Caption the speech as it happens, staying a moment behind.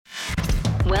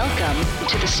Welcome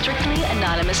to the Strictly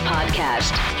Anonymous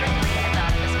Podcast.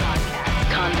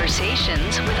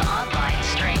 Conversations with online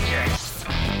strangers.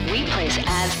 We place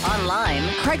ads online.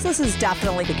 Craigslist is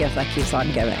definitely the gift that keeps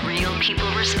on giving. Real people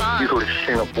respond. You go to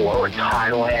Singapore or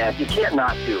Thailand, you can't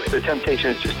not do it. The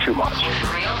temptation is just too much.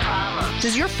 With real problems.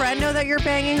 Does your friend know that you're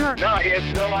banging her? No, he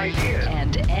has no idea.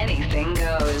 And anything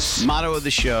goes. Motto of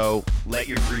the show, let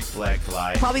your Greek flag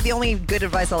fly. Probably the only good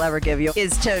advice I'll ever give you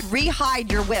is to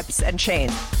re-hide your whips and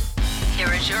chains.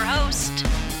 Here is your host,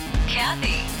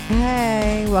 Kathy.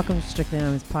 Hey, welcome to Strictly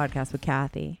Anonymous Podcast with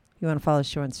Kathy. You want to follow the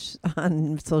show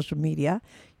on social media,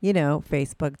 you know,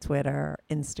 Facebook, Twitter,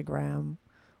 Instagram,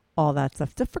 all that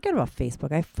stuff. Don't forget about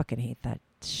Facebook. I fucking hate that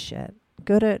shit.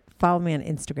 Follow me on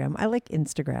Instagram. I like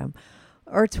Instagram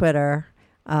or Twitter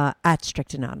at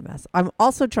Strict Anonymous. I'm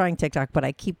also trying TikTok, but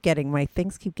my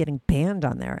things keep getting banned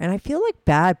on there. And I feel like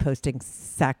bad posting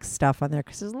sex stuff on there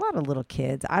because there's a lot of little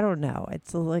kids. I don't know.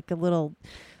 It's like a little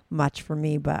much for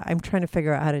me, but I'm trying to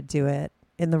figure out how to do it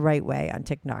in the right way on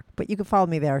TikTok. But you can follow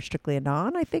me there, Strictly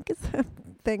Anon, I think is the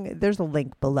thing. There's a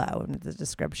link below in the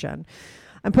description.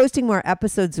 I'm posting more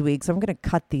episodes a week, so I'm going to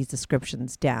cut these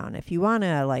descriptions down. If you want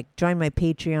to join my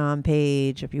Patreon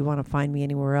page, if you want to find me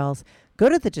anywhere else, go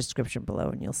to the description below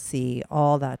and you'll see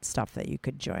all that stuff that you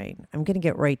could join. I'm going to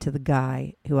get right to the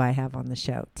guy who I have on the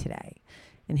show today.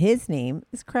 And his name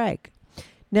is Craig.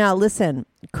 Now, listen,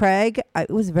 Craig,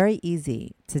 it was very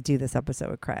easy to do this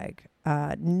episode with Craig.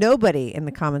 Nobody in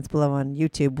the comments below on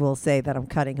YouTube will say that I'm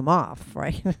cutting him off,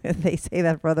 right? They say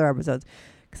that for other episodes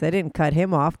because I didn't cut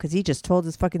him off because he just told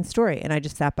his fucking story and I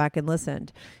just sat back and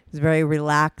listened. It was a very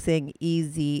relaxing,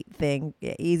 easy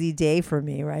day for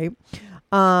me, right?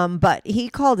 But he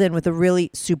called in with a really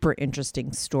super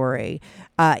interesting story.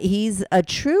 He's a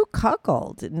true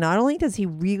cuckold. Not only does he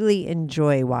really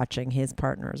enjoy watching his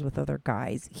partners with other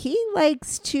guys, he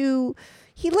likes to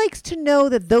know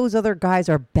that those other guys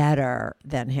are better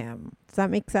than him. Does that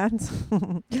make sense?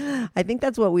 I think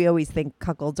that's what we always think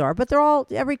cuckolds are, but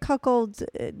every cuckold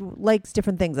likes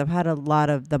different things. I've had a lot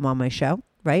of them on my show,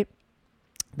 right?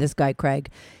 This guy, Craig,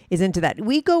 is into that.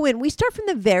 We start from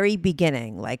the very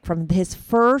beginning, like from his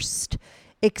first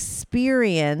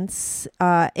experience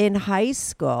in high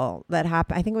school that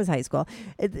happened. I think it was high school.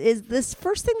 It is this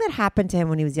first thing that happened to him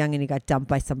when he was young and he got dumped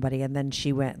by somebody. And then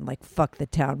she went and fuck the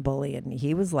town bully. And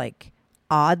he was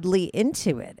oddly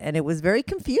into it. And it was very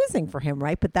confusing for him,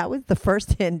 right? But that was the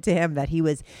first hint to him that he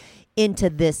was into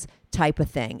this type of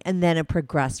thing. And then it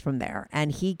progressed from there and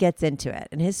he gets into it.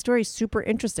 And his story is super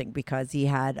interesting because he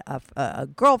had a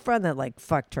girlfriend that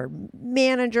fucked her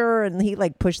manager and he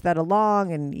pushed that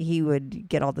along and he would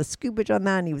get all the scoopage on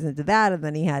that and he was into that. And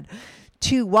then he had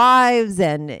 2 wives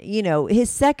and, his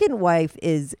second wife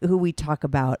is who we talk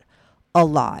about a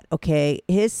lot. Okay.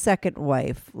 His second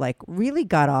wife really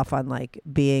got off on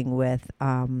being with,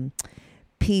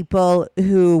 people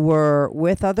who were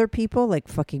with other people,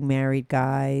 fucking married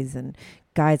guys and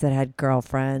guys that had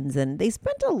girlfriends. And they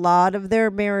spent a lot of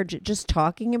their marriage just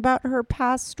talking about her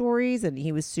past stories. And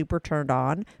he was super turned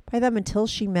on by them until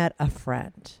she met a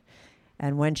friend.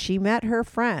 And when she met her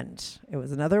friend, it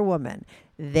was another woman.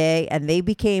 They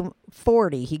became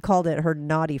 40. He called it her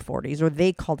naughty 40s, or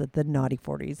they called it the naughty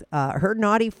 40s. Her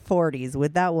naughty 40s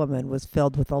with that woman was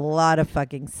filled with a lot of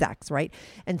fucking sex, right?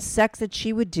 And sex that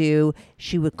she would do,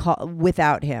 she would call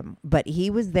without him. But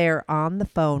he was there on the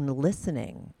phone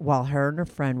listening while her and her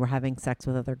friend were having sex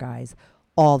with other guys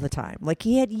all the time.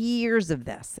 He had years of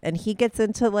this. And he gets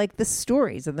into the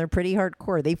stories, and they're pretty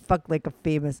hardcore. They fuck a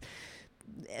famous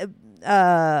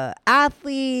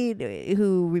athlete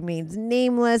who remains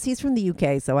nameless. He's from the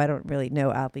UK, so I don't really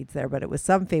know athletes there, but it was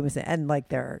some famous and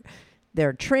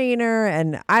their trainer,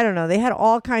 and I don't know. They had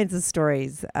all kinds of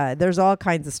stories. There's all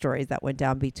kinds of stories that went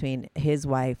down between his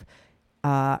wife,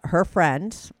 her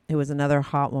friend, who was another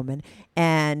hot woman,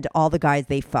 and all the guys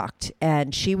they fucked.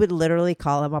 And she would literally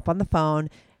call him up on the phone,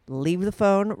 leave the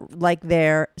phone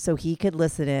there so he could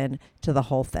listen in to the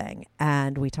whole thing.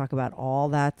 And we talk about all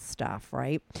that stuff,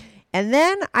 right? And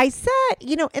then I said,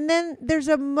 and then there's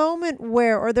a moment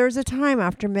there's a time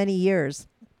after many years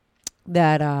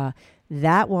that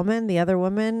that woman, the other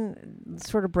woman,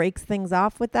 sort of breaks things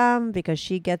off with them because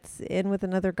she gets in with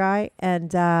another guy.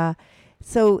 And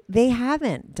so they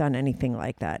haven't done anything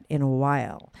like that in a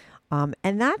while.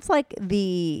 And that's I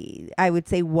would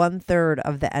say 1/3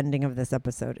 of the ending of this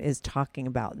episode is talking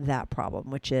about that problem,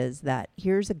 which is that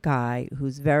here's a guy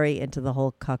who's very into the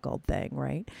whole cuckold thing,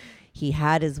 right? He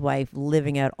had his wife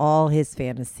living out all his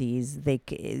fantasies.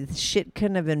 Shit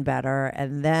couldn't have been better.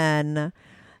 And then,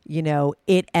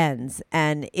 it ends.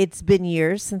 And it's been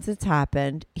years since it's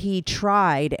happened. He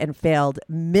tried and failed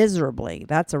miserably.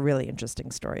 That's a really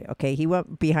interesting story. Okay. He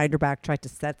went behind her back, tried to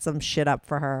set some shit up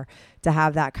for her to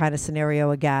have that kind of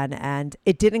scenario again. And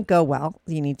it didn't go well.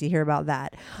 You need to hear about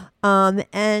that.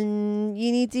 And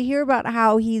you need to hear about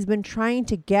how he's been trying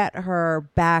to get her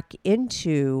back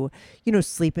into,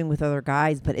 sleeping with other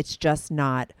guys, but it's just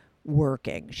not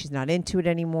working. She's not into it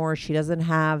anymore. She doesn't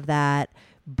have that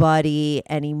buddy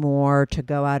anymore to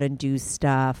go out and do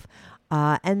stuff.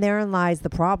 And therein lies the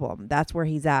problem. That's where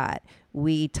he's at.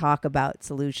 We talk about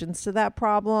solutions to that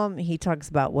problem. He talks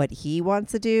about what he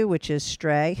wants to do, which is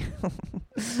stray.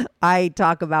 I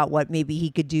talk about what maybe he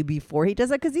could do before he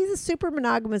does it, because he's a super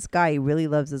monogamous guy. He really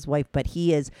loves his wife, but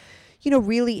he is,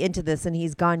 really into this, and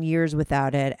he's gone years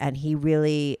without it. And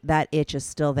that itch is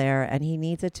still there, and he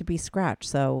needs it to be scratched.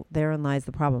 So therein lies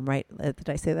the problem, right? Did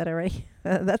I say that already?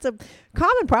 That's a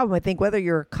common problem, I think, whether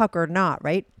you're a cuck or not,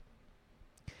 right?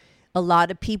 A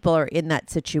lot of people are in that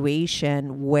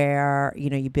situation where,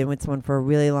 you've been with someone for a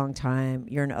really long time.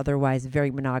 You're an otherwise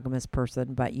very monogamous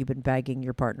person, but you've been begging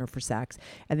your partner for sex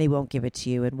and they won't give it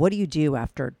to you. And what do you do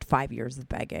after 5 years of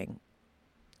begging?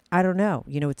 I don't know.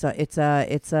 It's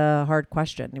a hard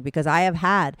question, because I have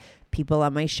had people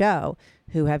on my show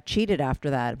who have cheated after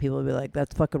that. And people will be like,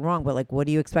 that's fucking wrong. But what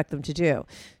do you expect them to do?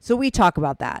 So we talk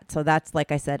about that. So that's,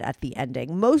 like I said, at the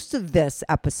ending. Most of this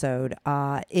episode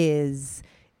is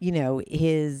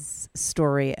his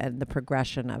story and the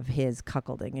progression of his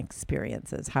cuckolding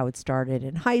experiences, how it started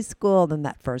in high school, then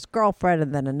that first girlfriend,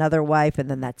 and then another wife, and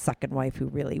then that second wife who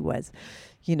really was,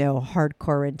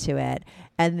 hardcore into it.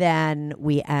 And then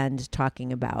we end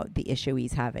talking about the issue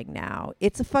he's having now.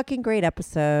 It's a fucking great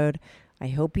episode. I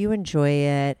hope you enjoy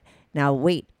it. Now,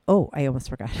 wait. Oh, I almost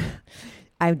forgot.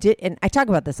 I did, and I talk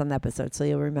about this on the episode, so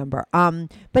you'll remember.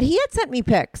 But he had sent me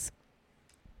pics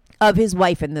of his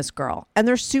wife and this girl, and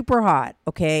they're super hot.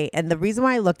 Okay. And the reason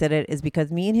why I looked at it is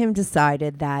because me and him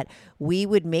decided that we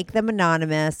would make them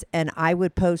anonymous, and I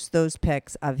would post those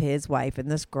pics of his wife and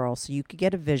this girl so you could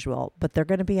get a visual, but they're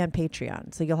going to be on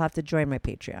Patreon. So you'll have to join my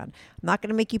Patreon. I'm not going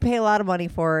to make you pay a lot of money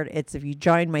for it. It's if you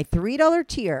join my $3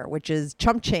 tier, which is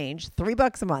chump change,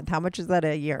 $3 a month. How much is that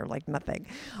a year? Like nothing.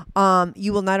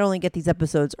 You will not only get these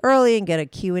episodes early and get a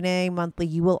Q&A monthly,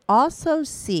 you will also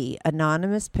see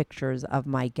anonymous pictures of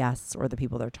my guests or the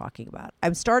people they're talking about.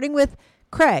 I'm starting with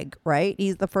Craig, right?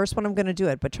 He's the first one I'm going to do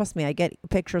it. But trust me, I get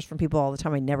pictures from people all the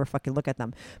time. I never fucking look at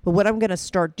them. But what I'm going to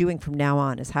start doing from now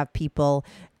on is have people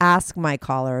ask my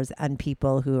callers and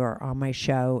people who are on my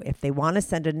show if they want to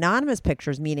send anonymous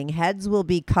pictures, meaning heads will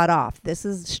be cut off. This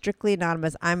is strictly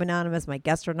anonymous. I'm anonymous. My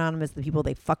guests are anonymous. The people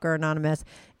they fuck are anonymous.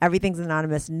 Everything's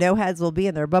anonymous. No heads will be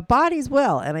in there, but bodies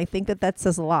will. And I think that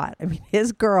says a lot. I mean,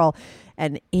 his girl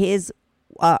and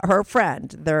her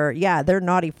friend, they're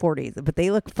naughty 40s, but they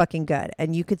look fucking good.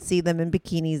 And you could see them in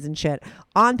bikinis and shit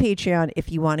on Patreon.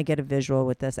 If you want to get a visual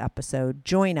with this episode,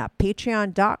 join up.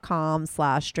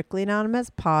 Patreon.com/Strictly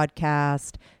Anonymous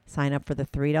Podcast. Sign up for the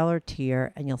 $3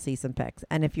 tier and you'll see some pics.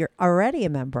 And if you're already a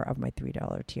member of my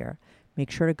 $3 tier, make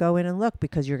sure to go in and look,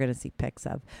 because you're going to see pics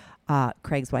of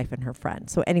Craig's wife and her friend.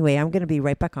 So anyway, I'm going to be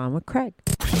right back on with Craig.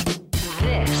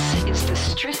 This is the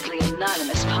Strictly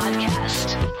Anonymous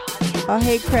Podcast. Oh,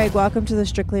 hey, Craig. Welcome to the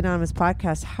Strictly Anonymous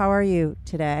Podcast. How are you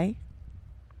today?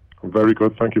 I'm very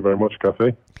good. Thank you very much,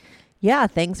 Kathy. Yeah,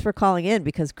 thanks for calling in,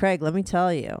 because, Craig, let me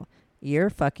tell you, your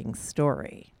fucking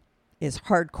story is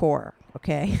hardcore,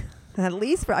 okay? At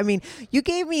least you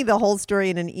gave me the whole story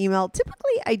in an email.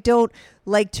 Typically, I don't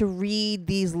like to read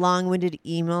these long-winded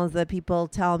emails that people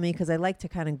tell me, because I like to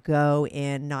kind of go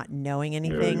in not knowing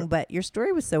anything. Yeah. But your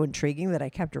story was so intriguing that I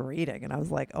kept reading, and I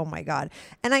was like, oh my God.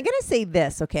 And I'm going to say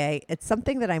this, okay? It's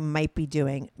something that I might be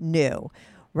doing new,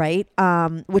 right?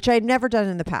 Which I've never done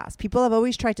in the past. People have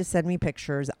always tried to send me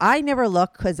pictures. I never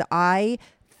look, because I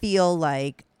feel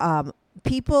like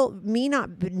me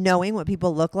not knowing what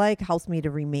people look like helps me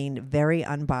to remain very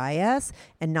unbiased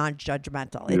and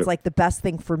non-judgmental. Yep. It's like the best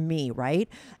thing for me, right?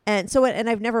 And so, and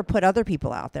I've never put other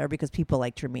people out there, because people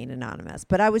like to remain anonymous.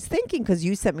 But I was thinking, because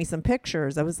you sent me some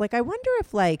pictures, I was like, I wonder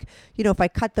if if I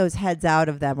cut those heads out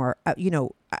of them, or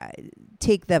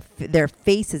take their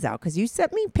faces out, because you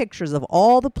sent me pictures of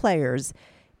all the players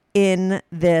in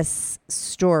this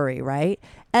story, right?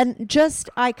 And just,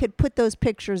 I could put those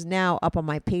pictures now up on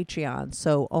my Patreon,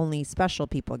 so only special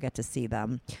people get to see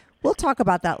them. We'll talk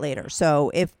about that later.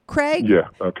 So if Craig... Yeah,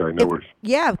 okay, no worries.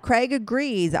 Yeah, if Craig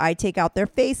agrees, I take out their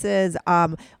faces.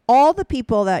 All the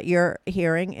people that you're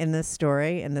hearing in this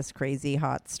story, in this crazy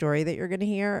hot story that you're going to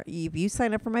hear, if you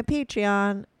sign up for my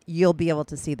Patreon, you'll be able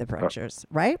to see the pictures,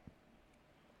 right?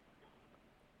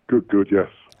 Good, yes.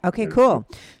 Okay, cool.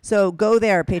 So go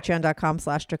there,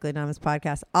 patreon.com/Strictly Anonymous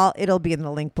Podcast. It'll be in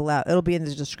the link below. It'll be in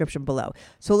the description below.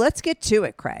 So let's get to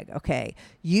it, Craig. Okay.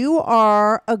 You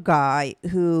are a guy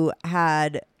who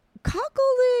had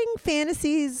cuckolding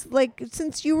fantasies like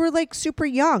since you were like super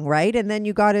young, right? And then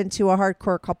you got into a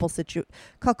hardcore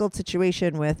cuckold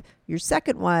situation with your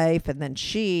second wife, and then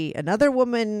another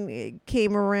woman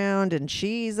came around, and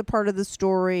she's a part of the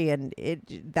story, and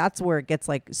that's where it gets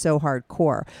like so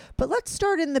hardcore. But let's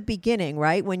start in the beginning,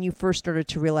 right? When you first started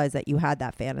to realize that you had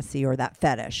that fantasy or that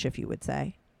fetish, if you would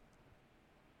say.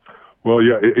 Well,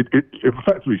 yeah, it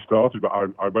effectively started, but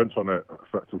I went on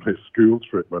effectively a school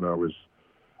trip when I was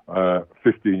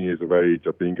 15 years of age.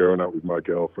 I've been going out with my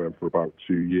girlfriend for about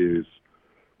 2 years.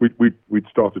 We'd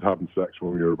started having sex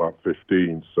when we were about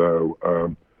 15. So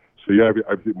yeah,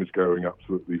 everything was going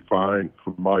absolutely fine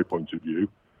from my point of view.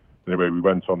 Anyway, we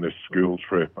went on this school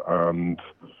trip, and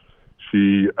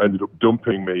she ended up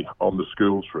dumping me on the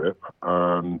school trip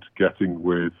and getting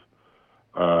with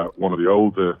one of the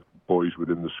older boys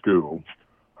within the school,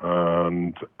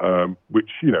 and which,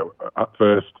 at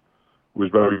first was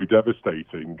very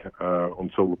devastating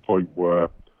until the point where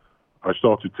I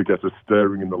started to get a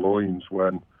stirring in the loins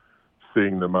when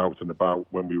seeing them out and about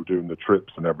when we were doing the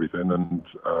trips and everything, and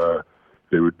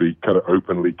they would be kind of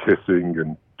openly kissing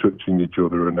and touching each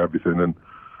other and everything, and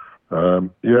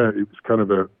yeah, it was kind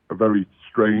of a very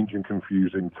strange and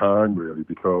confusing time, really,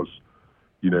 because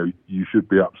you should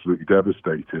be absolutely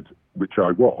devastated, which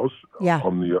I was,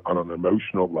 on an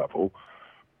emotional level.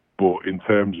 But in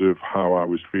terms of how I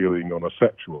was feeling on a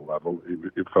sexual level,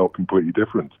 it felt completely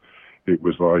different. It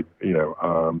was like,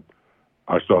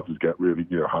 I started to get really,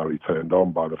 highly turned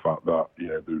on by the fact that,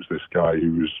 there was this guy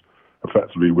who was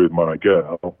effectively with my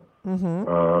girl,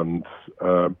 and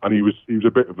he was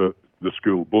a bit of the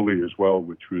school bully as well,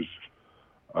 which was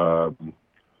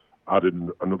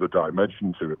added another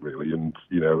dimension to it, really. And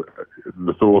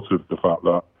the thought of the fact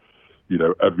that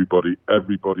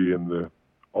everybody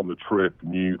on the trip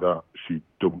knew that she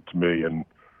dumped me and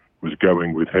was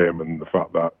going with him, and the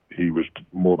fact that he was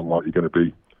more than likely going to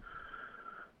be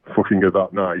fucking her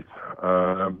that night,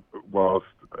 whilst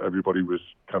everybody was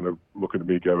kind of looking at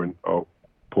me going, "Oh,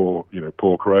 poor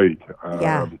Craig."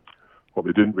 What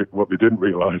they didn't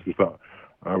realise is that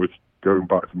I was going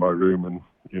back to my room and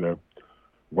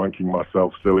wanking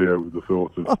myself silly over the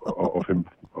thought of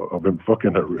him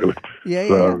fucking her, really.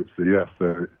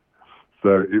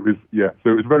 So it was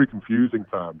a very confusing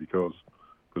time because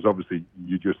obviously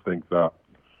you just think that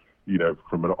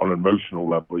on an emotional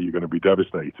level you're going to be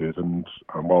devastated, and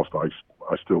whilst I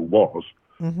still was,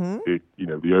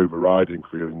 the overriding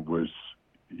feeling was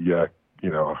I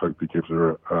hope he gives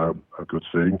her a good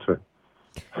seeing to,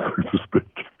 so to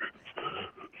speak.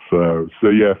 So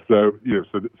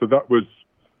that was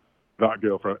that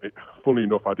girlfriend. Funny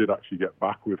enough, I did actually get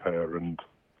back with her, and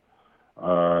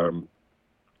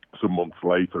some months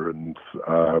later, and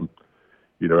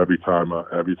every time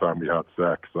we had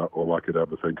sex, all I could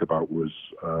ever think about was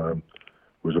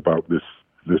about this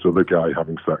other guy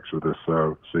having sex with us.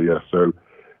 So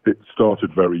it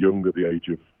started very young, at the age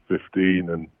of 15,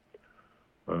 and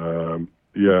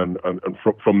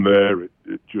from there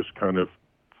it just kind of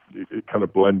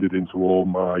blended into all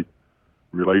my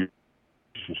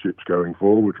relationships going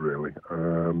forward, really,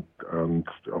 and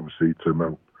obviously to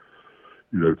my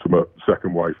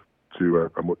second wife to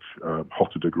a much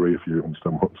hotter degree, if you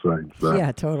understand what I'm saying. So.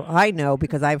 Yeah, totally. I know,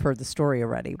 because I've heard the story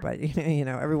already, but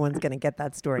everyone's going to get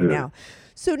that story now.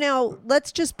 So now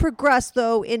let's just progress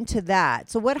though into that.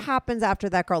 So what happens after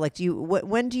that, girl? Like,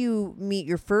 when do you meet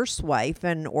your first wife,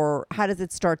 or how do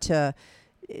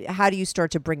you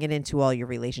start to bring it into all your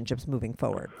relationships moving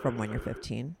forward from when you're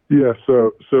 15? Yeah,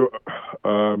 so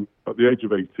at the age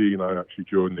of 18, I actually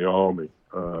joined the army.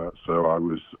 So I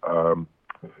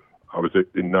was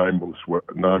in 9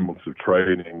 months of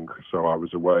training. So I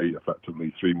was away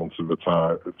effectively 3 months at a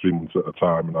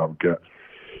time, and I would get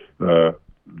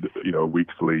a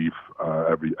week's leave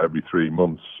every 3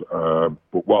 months.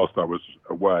 But whilst I was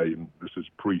away, and this is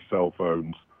pre-cell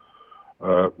phones,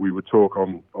 we would talk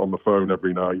on the phone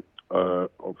every night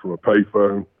from a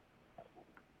payphone,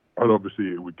 and obviously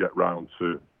it would get round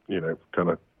to kind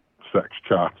of sex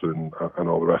chat and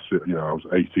all the rest of it. I was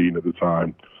 18 at the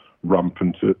time,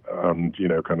 rampant, and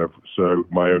so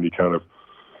my only kind of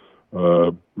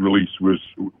release was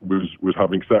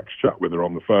having sex chat with her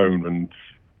on the phone, and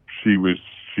she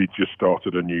just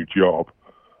started a new job,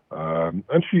 and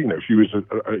she was a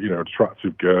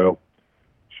attractive girl.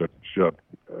 She had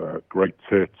great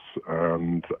tits,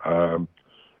 and so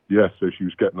she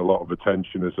was getting a lot of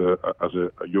attention as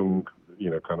a young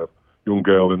young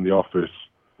girl in the office.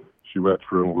 she worked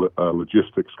for a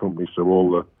logistics company, so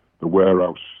all the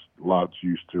warehouse lads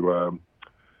used to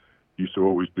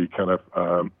always be kind of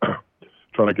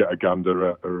trying to get a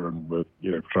gander at her and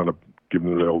trying to give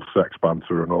them the old sex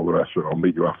banter and all the rest of it. I'll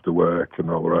meet you after work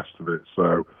and all the rest of it.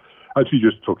 So she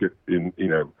just took it in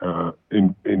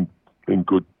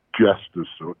good jest as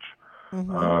such.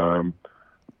 Mm-hmm.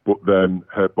 But then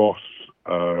her boss,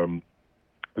 who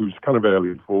was kind of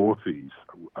early 40s,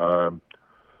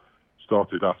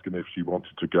 started asking if she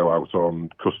wanted to go out on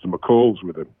customer calls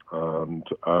with him, and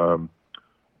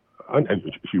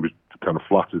she was kind of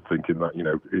flattered, thinking that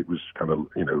it was kind of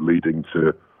leading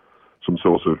to some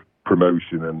sort of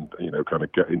promotion and kind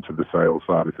of get into the sales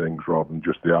side of things rather than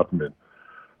just the admin.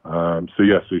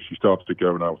 So she started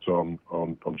going out on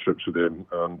trips with him,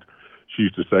 and she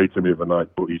used to say to me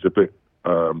overnight, but he's a bit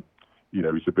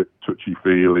he's a bit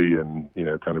touchy-feely, and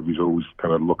kind of he's always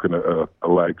kind of looking at her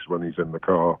legs when he's in the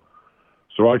car.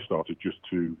 So I started just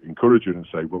to encourage her and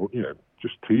say, well,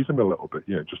 just tease him a little bit,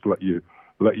 just let your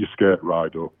skirt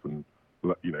ride up, and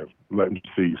let him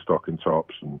see your stocking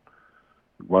tops, and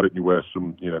why don't you wear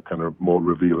some kind of more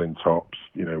revealing tops,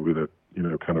 with a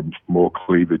kind of more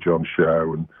cleavage on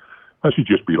show. And she'd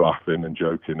just be laughing and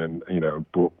joking, and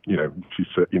but she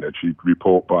said she'd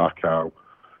report back how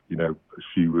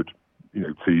she would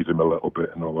tease him a little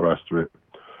bit and all the rest of it.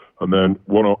 And then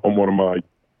one of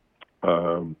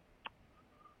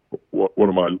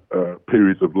my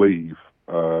periods of leave,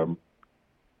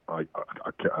 I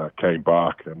came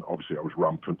back, and obviously I was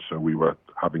rampant, so we were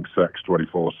having sex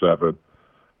 24/7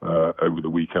 over the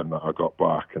weekend that I got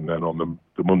back. And then on the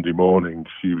Monday morning,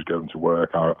 she was going to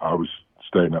work. I was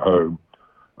staying at home,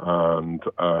 and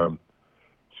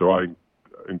so I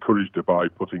encouraged her by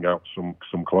putting out some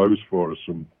clothes for her,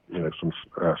 some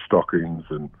stockings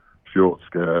and short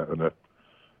skirt and a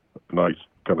nice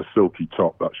kind of silky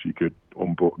top that she could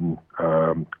unbutton,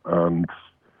 and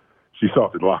she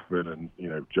started laughing and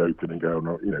joking and going,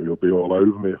 you'll be all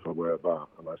over me if I wear that.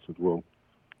 And I said, well,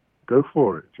 go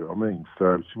for it. Do you know what I mean?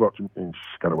 So she watched me, and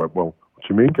she kind of went, well, what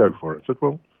do you mean go for it? I said,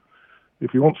 well,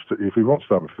 if he wants to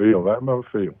have a feel, let him have a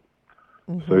feel.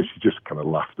 Mm-hmm. So she just kind of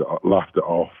laughed it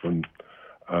off, and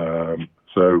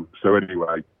so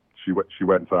anyway, she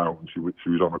went out, and she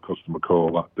was on a customer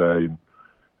call that day, and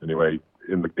anyway,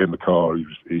 in the car, he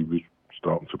was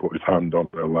starting to put his hand on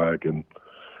her leg, and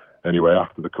anyway,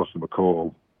 after the customer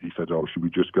call, he said, "Oh, should we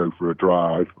just go for a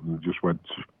drive?" And we just went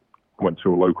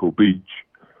to a local beach,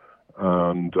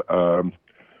 and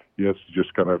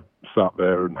just kind of sat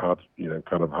there and had a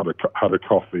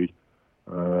coffee,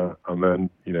 and then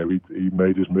he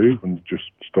made his move and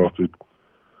just started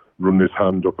running his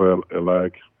hand up her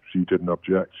leg. She didn't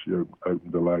object. She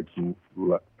opened the legs and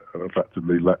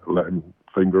effectively let him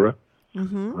finger her.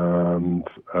 Mm-hmm.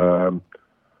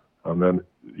 And then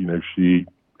she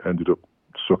ended up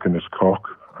sucking his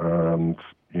cock, and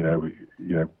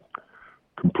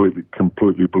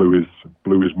completely blew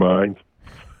his mind.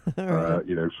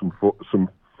 Right. Some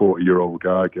 40-year-old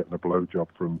guy getting a blowjob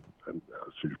from, and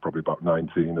she was probably about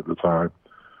 19 at the time,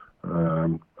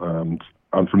 and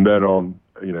from then on,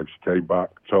 she came back,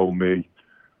 told me.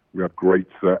 We had great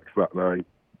sex that night,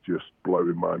 just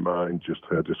blowing my mind, just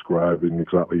her describing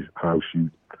exactly how she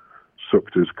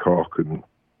sucked his cock, and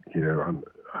and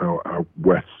how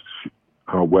wet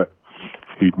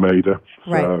he'd made her.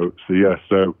 Right.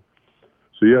 So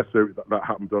that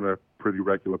happened on a pretty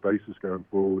regular basis going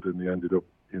forward, and he ended up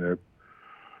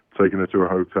taking her to a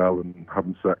hotel and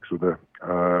having sex with her.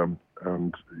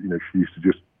 And she used to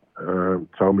just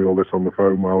tell me all this on the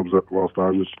phone whilst I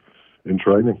was in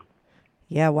training.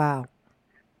 Yeah, wow.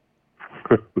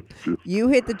 You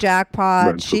hit the jackpot.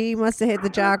 Mental. She must have hit the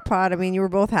jackpot. I mean, you were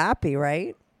both happy,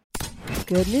 right?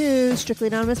 Good news. Strictly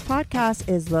Anonymous Podcast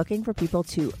is looking for people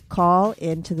to call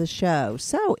into the show.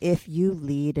 So if you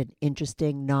lead an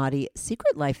interesting, naughty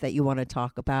secret life that you want to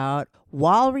talk about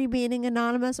while remaining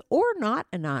anonymous or not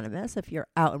anonymous, if you're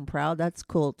out and proud, that's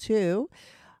cool too.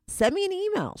 Send me an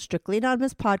email,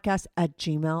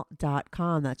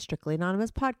 strictlyanonymouspodcast@gmail.com. That's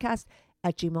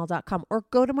strictlyanonymouspodcast@gmail.com, or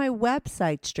go to my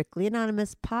website,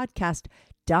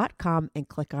 strictlyanonymouspodcast.com, and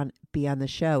click on Be on the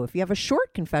Show. If you have a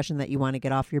short confession that you want to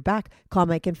get off your back, call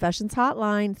my confessions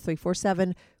hotline,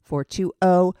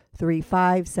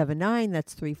 347-420-3579.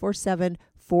 That's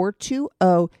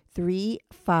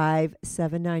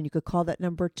 347-420-3579. You could call that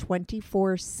number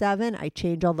 24/7. I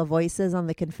change all the voices on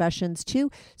the confessions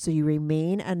too, so you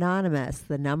remain anonymous.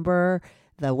 The number,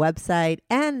 the website,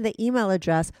 and the email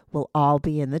address will all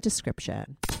be in the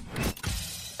description.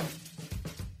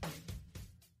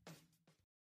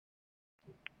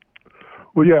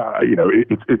 Well, yeah,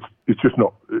 it's just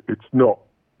not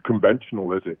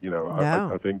conventional, is it? No.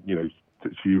 I think,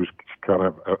 she was kind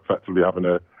of effectively having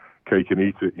a cake and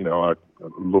eat it. I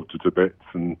loved her to bits,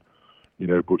 and,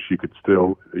 but she could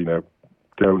still,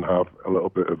 go and have a little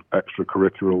bit of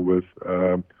extracurricular with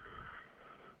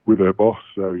her boss.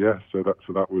 So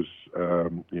that was,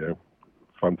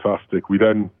 fantastic. We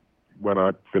then, when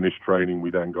I finished training, we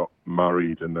then got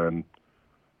married, and then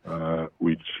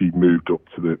she moved up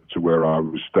to where I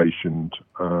was stationed,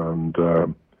 and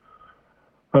to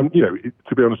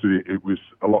be honest with you, it was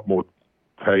a lot more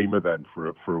tamer then for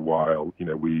a while. In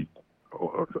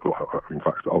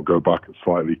fact, I'll go back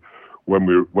slightly. When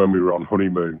we were on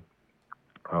honeymoon,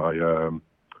 I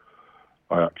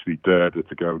actually dared her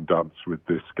to go and dance with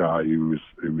this guy who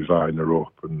was eyeing her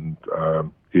up, and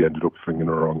he ended up fingering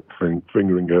her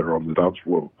on the dance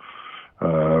floor,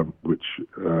 which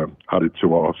added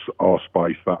to our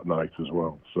spice that night as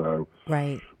well. So,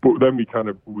 right. But then we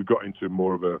got into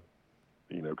more of a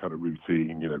kind of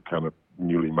routine, kind of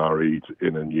newly married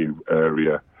in a new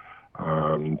area,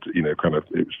 and it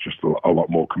was just a lot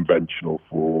more conventional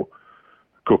for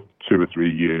 2 or 3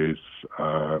 years.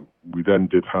 We then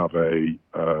did have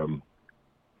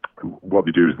what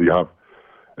they do is they have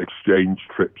exchange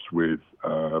trips with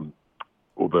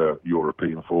other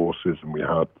European forces, and we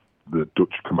had the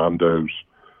Dutch commandos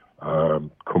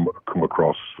come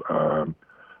across,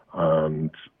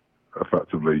 and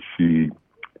effectively she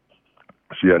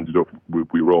ended up.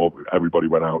 Everybody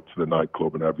went out to the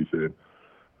nightclub and everything,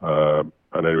 and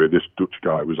anyway, this Dutch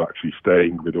guy was actually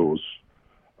staying with us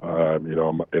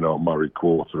in our married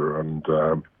quarter, and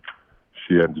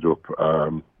she ended up.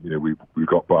 We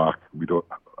got back.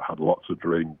 Had lots of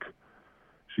drink.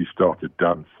 She started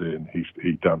dancing.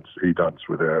 He danced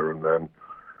with her, and then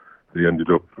they ended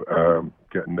up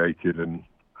getting naked and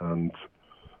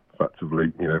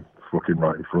effectively, fucking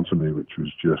right in front of me, which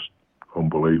was just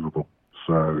unbelievable.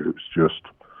 So it was just,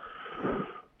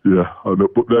 yeah.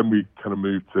 But then we kind of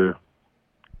moved to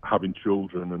having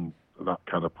children, and that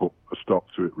kind of put a stop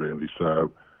to it, really.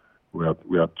 So we had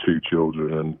 2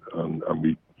 children, and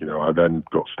we, I then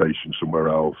got stationed somewhere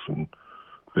else, and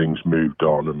things moved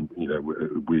on, and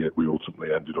we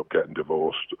ultimately ended up getting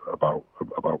divorced about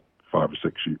 5 or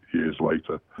 6 years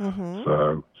later. Mm-hmm.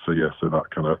 So that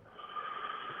kind of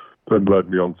then led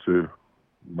me on to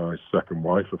my second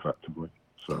wife, effectively.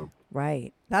 So.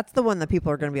 Right. That's the one that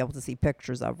people are going to be able to see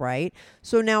pictures of, right?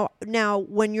 So now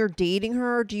when you're dating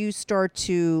her, do you start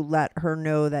to let her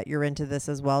know that you're into this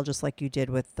as well, just like you did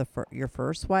with your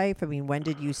first wife? I mean, when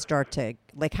did you start to,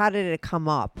 how did it come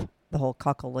up, the whole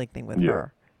cuckolding thing with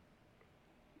her?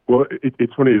 Well,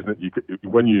 it's funny, isn't it?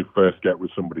 When you first get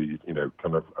with somebody,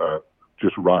 kind of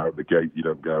just right out the gate, you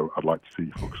don't go, I'd like to see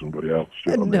you fuck somebody else.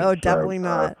 You know what I mean? Definitely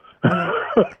not.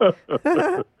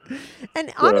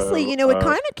 And honestly, it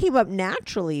kind of came up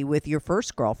naturally with your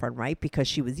first girlfriend, right? Because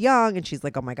she was young and she's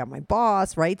like, oh my God, my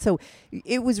boss, right? So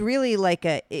it was really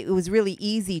it was really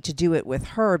easy to do it with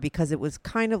her because it was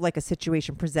kind of like a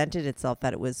situation presented itself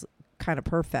that it was kind of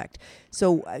perfect.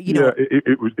 So,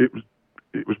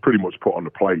 it was pretty much put on the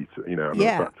plate,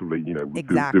 effectively,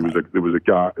 exactly. There was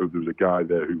a guy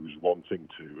there who was wanting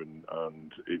to,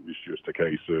 and it was just a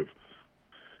case of,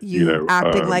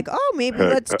 acting like, oh, maybe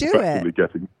let's do it.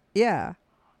 Yeah.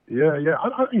 And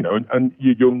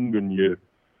you're young, and you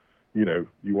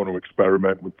want to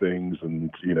experiment with things, and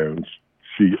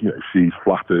she's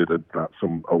flattered that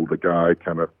some older guy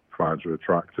kind of finds her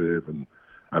attractive, and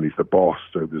he's the boss,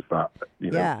 so there's that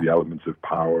the elements of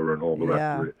power and all the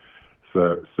rest of it.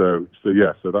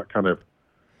 So that kind of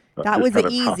that was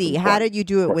easy. How did you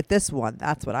do it with this one?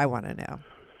 That's what I want to know.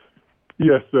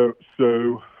 Yeah.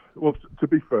 So. Well, to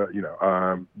be fair,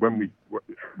 when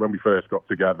we first got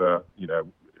together, it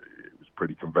was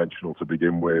pretty conventional to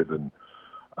begin with, and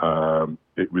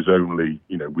it was only,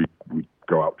 we'd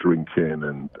go out drinking,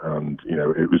 and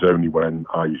it was only when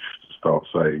I used to start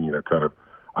saying, kind of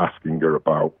asking her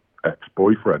about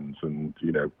ex-boyfriends, and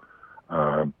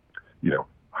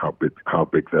how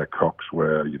big their cocks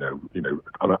were, and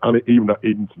even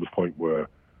to the point where.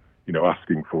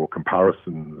 Asking for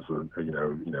comparisons, and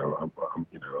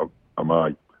am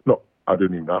I not? I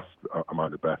didn't even ask. Am I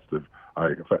the best? I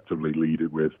effectively lead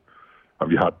it with,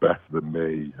 have you had better than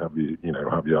me? Have you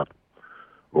had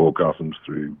orgasms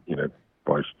through,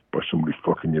 by somebody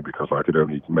fucking you, because I could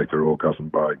only make her orgasm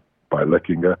by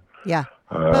licking her. Yeah.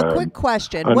 But quick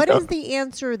question. What is the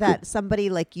answer that somebody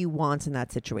like you wants in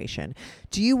that situation?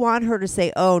 Do you want her to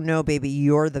say, oh, no, baby,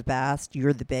 you're the best,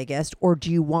 you're the biggest? Or do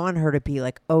you want her to be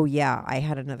like, oh, yeah, I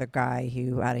had another guy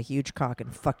who had a huge cock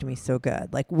and fucked me so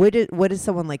good? Like, what is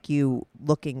someone like you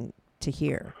looking to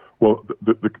hear? Well,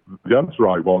 the answer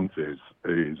I want is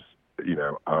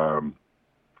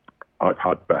I've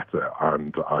had better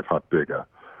and I've had bigger.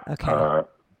 Okay.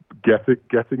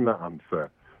 Getting that answer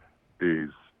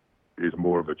is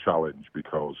more of a challenge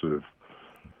because of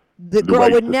The girl way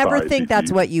would never society think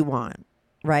that's views- what you want,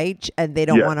 right? And they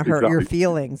don't Yeah, want to hurt your exactly.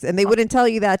 feelings. And they wouldn't tell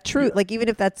you that truth. Yeah. Like, even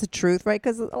if that's the truth, right?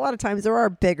 Because a lot of times there are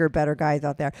bigger, better guys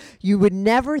out there. You would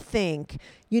never think,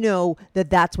 that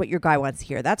that's what your guy wants to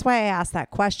hear. That's why I asked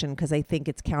that question, because I think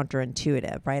it's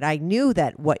counterintuitive, right? I knew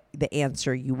that what the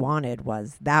answer you wanted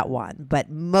was that one. But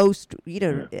most,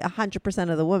 100%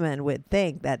 of the women would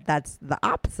think that that's the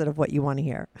opposite of what you want to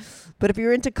hear. But if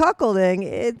you're into cuckolding,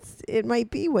 it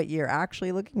might be what you're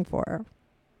actually looking for.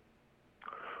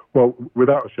 Well,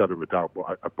 without a shadow of a doubt,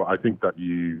 but I think that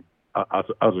you, as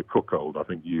a cuckold, I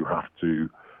think you have to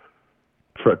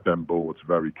tread them boards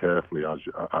very carefully as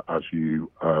you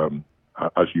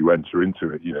enter into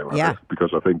it. Yeah.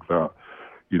 Because I think that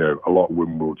a lot of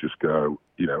women will just go,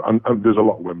 and there's a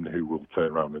lot of women who will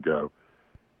turn around and go,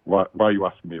 why are you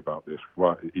asking me about this?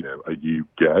 Why, are you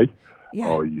gay? Yeah.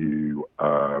 Are you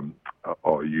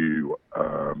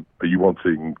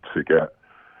wanting to get,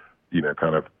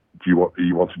 kind of, are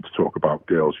you wanting to talk about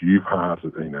girls you've had?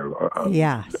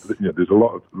 Yes. There's a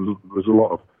lot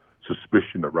of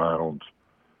suspicion around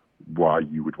why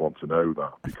you would want to know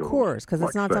that. Of course, because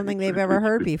it's not something they've ever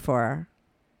heard before.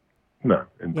 No,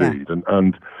 indeed,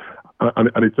 and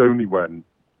it's only when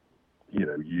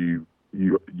you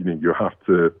have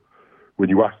to, when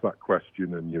you ask that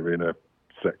question and you're in a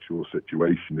sexual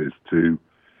situation, is to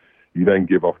you then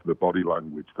give off the body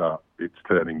language that it's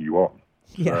turning you on.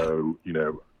 Yeah. So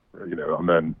and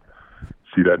then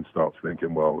she then starts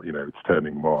thinking, well, it's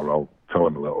turning him on. I'll tell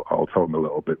him a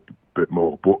little bit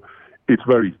more. But it's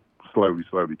very slowly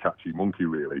catchy monkey,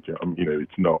 really.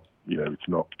 It's not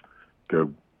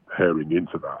go herring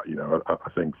into that. I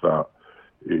think that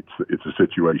it's a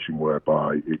situation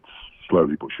whereby it's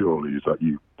slowly but surely is that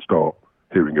you start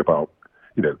hearing about,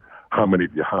 how many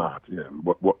have you had?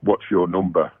 What's your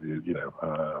number?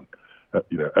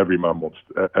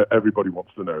 Everybody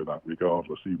wants to know that,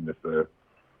 regardless, even if they're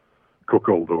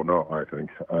cuckold or not, I think.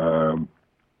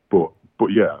 But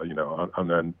yeah, and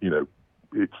then it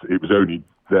was only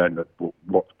then that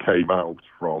what came out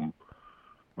from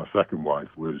my second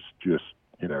wife was just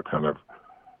kind of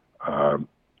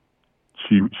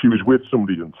she was with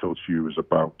somebody until she was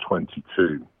about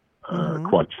 22,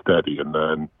 quite steady, and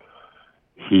then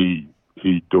he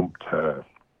dumped her,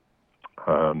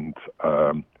 and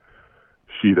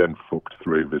she then fucked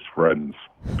three of his friends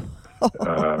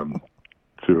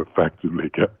to effectively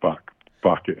get back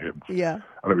at him. Yeah.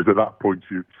 And it was at that point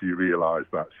she realised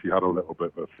that she had a little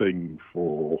bit of a thing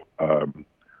for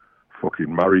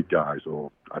fucking married guys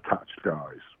or attached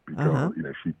guys, because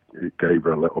it gave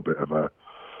her a little bit of a,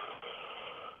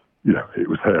 it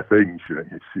was her thing.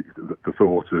 The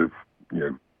thought of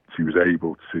she was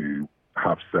able to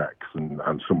have sex and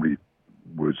somebody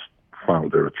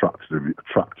found her attractive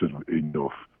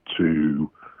enough to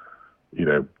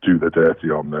do the dirty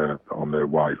on their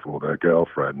wife or their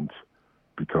girlfriend,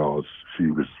 because she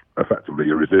was effectively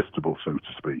irresistible, so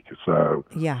to speak. So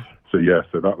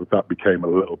that became a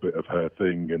little bit of her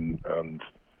thing, and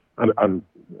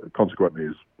consequently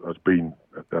has been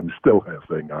and still her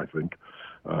thing, I think.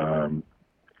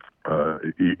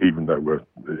 Even though we're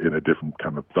in a different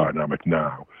kind of dynamic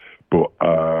now, but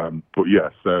yeah.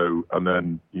 So, and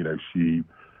then she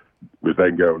was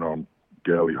then going on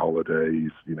girly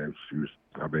holidays. She was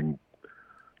having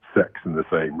sex in the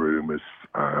same room as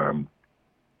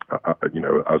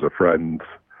as a friend.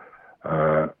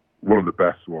 One of the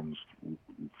best ones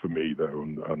for me, though,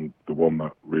 and the one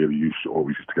that really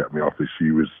always used to get me off, is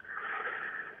she was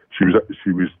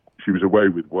away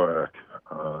with work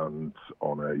and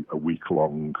on a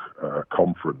week-long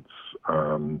conference,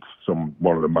 and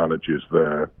one of the managers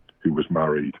there, who was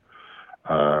married,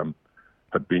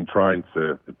 had been chatting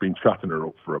her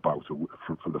up for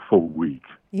the full week.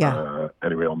 Yeah.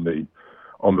 Anyway, on the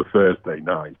Thursday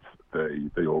night,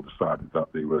 they all decided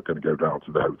that they were going to go down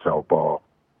to the hotel bar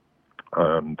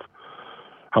and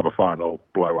have a final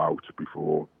blowout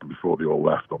before they all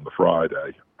left on the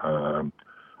Friday. And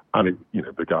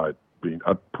the guy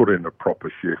had put in a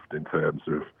proper shift in terms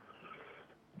of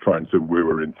trying to woo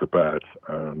her into bed,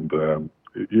 and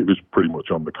it was pretty much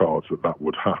on the cards that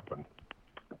would happen.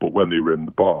 But when they were in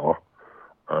the bar,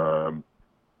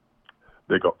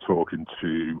 they got talking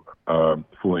to,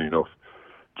 funnily enough,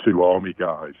 two army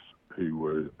guys who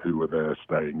were there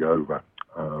staying over.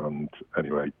 And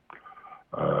anyway,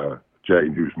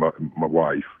 Jane, who's my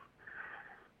wife,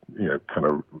 kind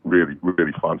of really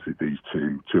fancied these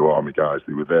two army guys.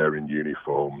 They were there in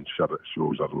uniform. She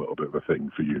always had a little bit of a thing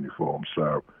for uniform,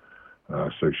 so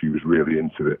she was really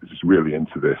into it. Just really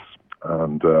into this,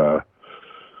 and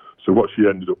so what she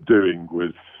ended up doing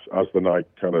was, as the night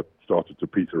kind of started to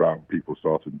peter out, people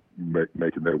started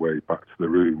making their way back to the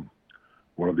room.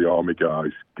 One of the army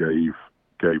guys gave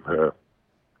her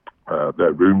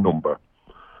their room number,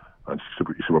 and she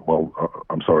said, "Well,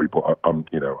 I'm sorry, but I'm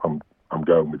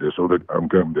going with this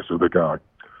other guy."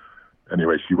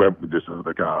 Anyway, she went with this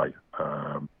other guy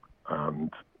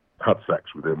and had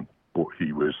sex with him, but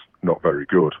he was not very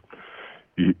good.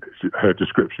 Her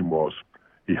description was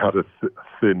he had a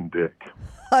thin dick.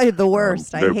 The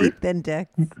worst. I hate thin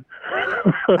dicks.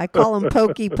 I call them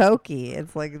pokey.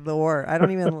 It's like the worst.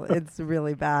 It's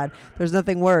really bad. There's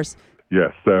nothing worse.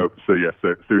 Yeah, so he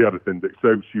had a thin dick.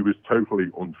 So she was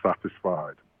totally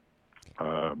unsatisfied.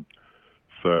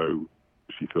 So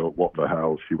she thought, what the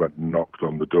hell? She went and knocked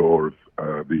on the door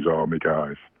of these army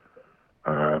guys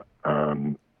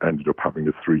and ended up having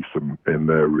a threesome in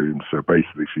their room. So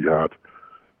basically she had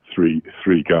three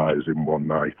guys in one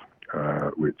night,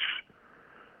 which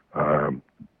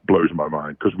blows my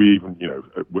mind, because we even,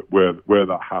 where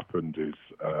that happened is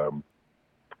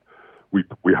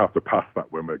we have to pass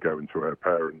that when we're going to our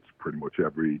parents pretty much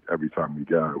every time we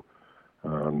go,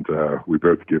 and we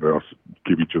both give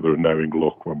each other a knowing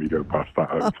look when we go past that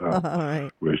hotel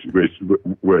right. where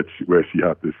she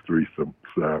had this threesome.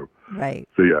 So right.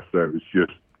 So yeah, so it was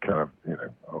just kind of,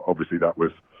 obviously that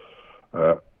was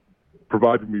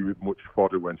provided me with much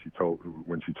fodder when she told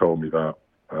me that.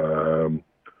 I'm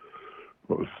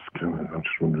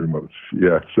just wondering what.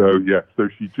 So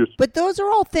she just. But those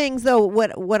are all things, though.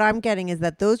 What I'm getting is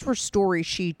that those were stories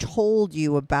she told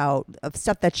you about, of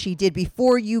stuff that she did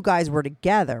before you guys were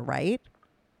together, right?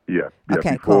 Yeah.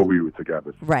 Okay. Before cool. we were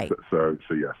together. Right. So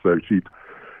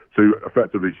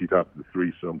effectively she'd had the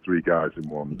threesome, three guys in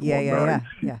one night.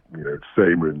 Yeah.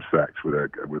 Same room sex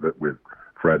with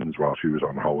friends while she was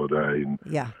on holiday,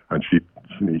 and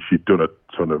she'd done a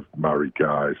ton of married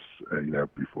guys,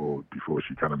 before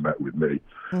she kind of met with me.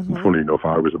 Mm-hmm. And funny enough,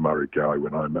 I was a married guy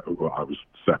when I met. Well, I was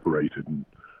separated and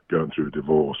going through a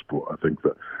divorce, but I think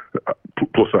that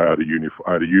plus I had a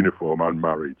uniform and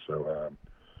married, so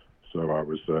I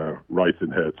was right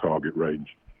in her target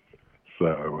range.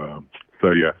 So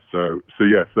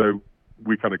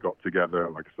we kind of got together.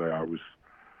 Like I say, I was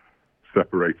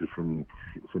separated from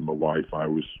my wife. I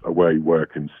was away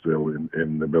working still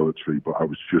in the military, but I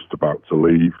was just about to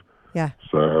leave. Yeah.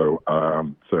 So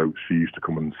she used to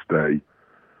come and stay.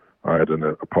 I had an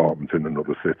apartment in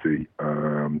another city,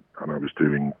 and I was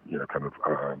doing, kind of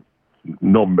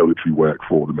non-military work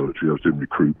for the military. I was doing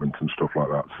recruitment and stuff like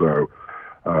that. So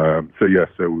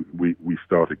we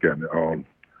started getting it on,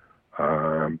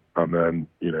 and then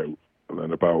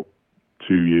about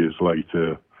 2 years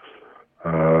later,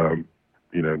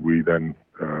 we then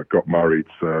got married.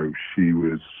 So she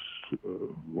was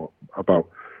about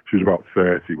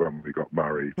 30 when we got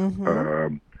married.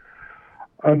 Mm-hmm.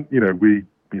 And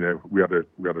we had a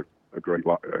great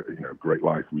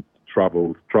life. We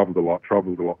traveled a lot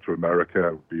to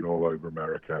America. Been all over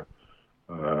America,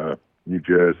 New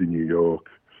Jersey, New York,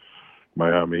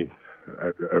 Miami,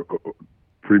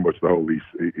 pretty much the whole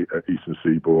eastern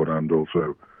seaboard, and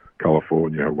also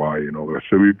California, Hawaii, and all that.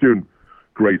 So we were doing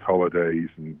great holidays,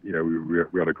 and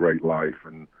we had a great life,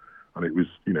 and it was,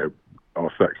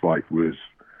 our sex life was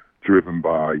driven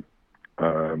by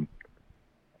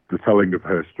the telling of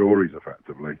her stories,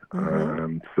 effectively.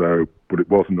 Mm-hmm. But it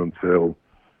wasn't until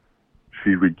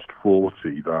she reached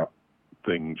 40 that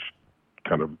things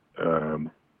kind of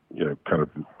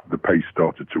the pace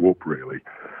started to up, really.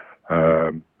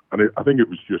 And I think it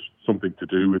was just something to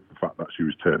do with the fact that she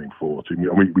was turning 40.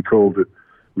 I mean, we called it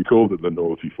the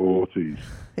naughty 40s.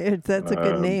 That's a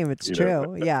good name. It's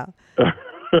true. Yeah.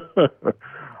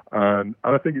 And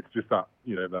I think it's just that,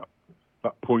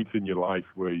 that point in your life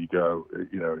where you go,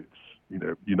 it's,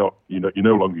 you're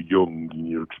no longer young in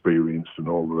your experience and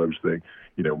all of those things.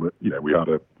 We had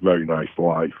a very nice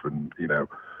life, and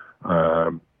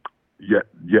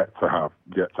yet to have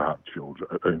children.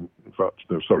 In fact,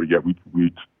 no, sorry,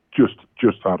 we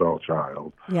just had our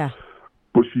child. Yeah.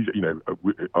 But she,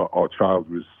 our child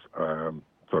was.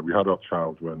 We had our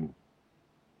child when.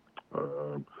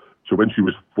 So when she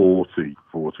was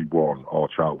 41, our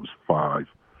child was 5.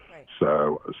 Right.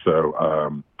 So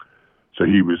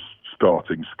he was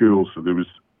starting school. So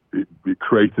it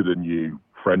created a new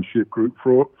friendship group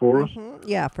for us. Mm-hmm.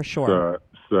 Yeah, for sure.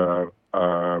 So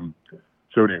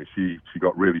anyway, she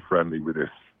got really friendly with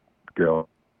this girl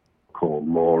called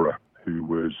Laura, who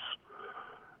was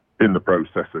in the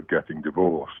process of getting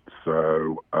divorced.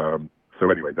 So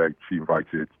anyway, she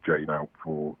invited Jane out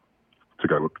to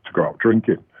go out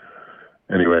drinking.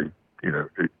 Anyway,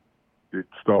 it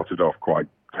started off quite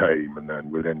tame, and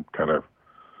then within kind of,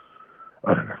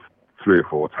 I don't know, 3 or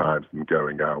 4 times them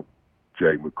going out,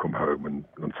 Jane would come home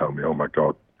and tell me, "Oh my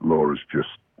God, Laura's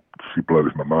she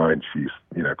blows my mind. She's,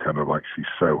 kind of like she's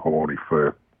so horny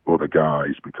for other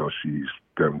guys because she's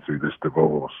going through this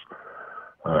divorce."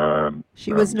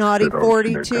 She was naughty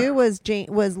 42.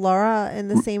 Was Laura in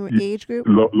the same age group?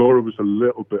 Laura was a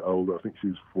little bit older. I think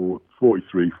she was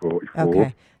 43, 44.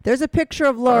 Okay. There's a picture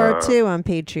of Laura too on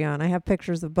Patreon. I have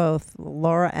pictures of both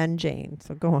Laura and Jane.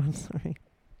 So go on. Sorry.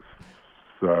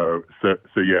 So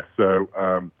they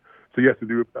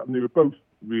were both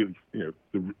really,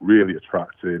 really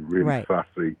attractive, really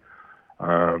sassy,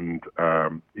 and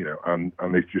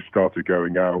they just started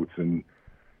going out, and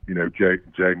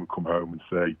Jane would come home and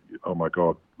say, "Oh my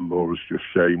God, Laura's just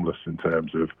shameless in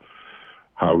terms of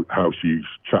how she's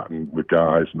chatting with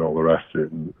guys and all the rest of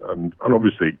it," and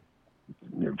obviously,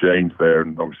 Jane's there,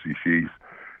 and obviously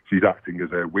she's acting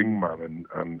as her wingman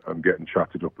and getting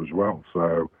chatted up as well.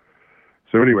 So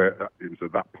anyway, it was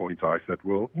at that point I said,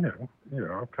 "Well,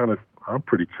 I'm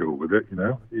pretty cool with it.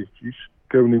 If you just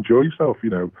go and enjoy yourself.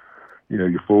 You're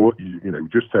 40.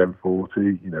 Just turned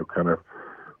 40. Kind of,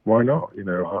 why not?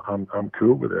 I'm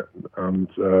cool with it." And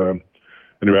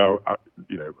anyway,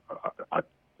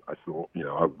 I thought,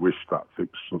 I wish that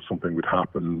something would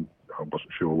happen. I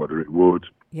wasn't sure whether it would.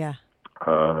 Yeah.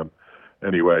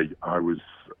 Anyway, I was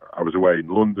away in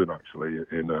London actually.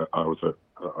 I was at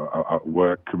a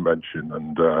work convention,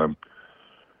 and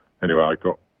anyway, I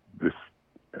got this.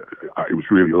 It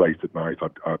was really late at night.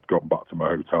 I'd gotten back to my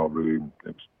hotel room.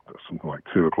 It was something like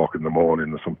 2:00 in the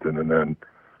morning or something, and then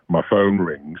my phone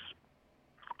rings,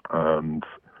 and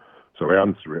so I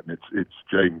answer it, and it's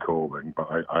Jane calling, but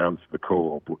I answer the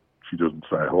call, but she doesn't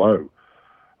say hello.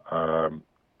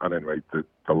 And anyway,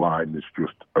 the line is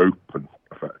just open,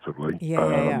 effectively.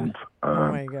 Yeah.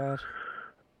 Oh my God.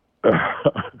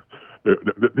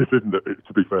 This isn't.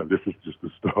 To be fair, this is just the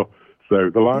start. So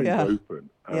the line's open,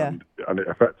 and it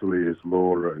effectively is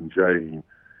Laura and Jane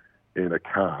in a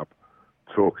cab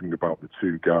talking about the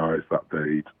 2 guys that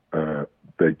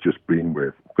they'd just been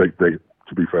with. They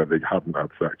to be fair, they hadn't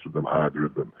had sex with them, either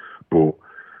of them, but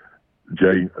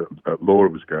Laura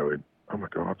was going, "Oh my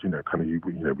God,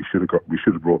 we should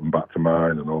have brought them back to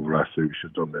mine and all the rest of it. We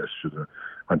should have done this,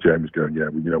 and Jane was going, "Yeah,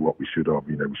 well, you know what, we should have,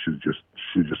 we should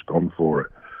have just gone for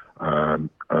it."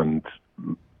 And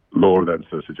Laura then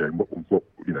says to Jane,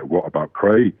 "What about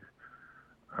Craig?"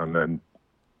 And then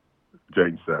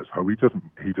Jane says, "Oh, he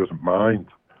doesn't mind.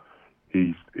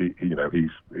 He's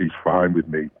fine with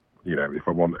me. If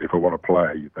I want to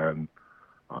play, then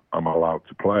I'm allowed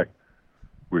to play."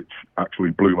 Which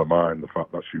actually blew my mind, the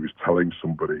fact that she was telling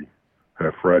somebody,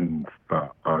 her friend,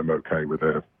 that I'm okay with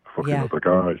her fucking other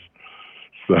guys.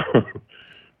 So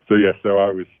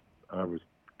I was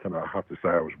kind of, I have to say,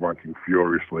 I was wanking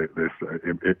furiously at this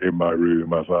in my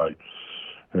room as I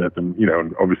heard them,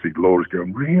 and obviously Laura's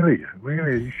going, really,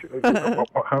 you should,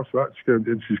 how's that?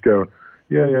 She's going,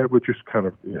 yeah, we're just kind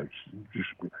of,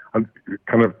 and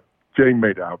kind of, Jane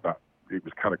made it out that it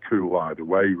was kind of cool either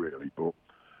way, really, but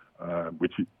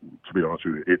which, to be honest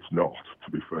with you, it's not.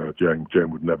 To be fair, Jane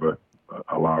would never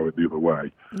allow it the other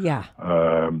way. Yeah.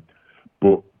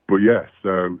 But yeah,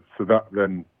 so that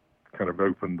then kind of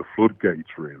opened the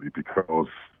floodgates, really, because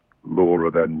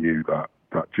Laura then knew that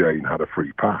Jane had a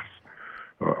free pass,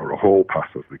 or a hall pass,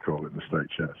 as they call it in the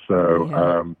States. Yeah.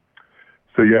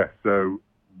 So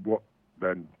what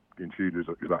then ensued is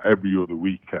that every other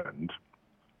weekend,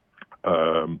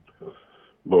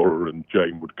 Laura and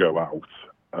Jane would go out,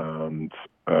 and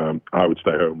I would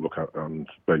stay home, and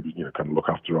maybe kind of look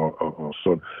after our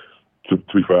son. To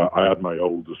be fair, I had my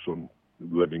older son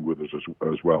living with us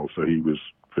as well, so he was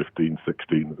 15,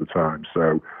 16 at the time.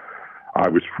 So I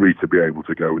was free to be able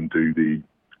to go and do the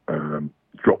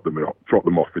drop them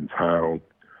off in town,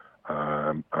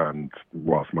 and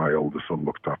whilst my older son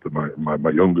looked after my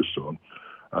younger son.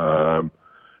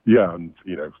 And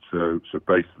so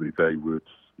basically they would,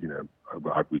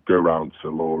 we'd go round to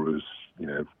Laura's,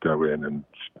 go in, and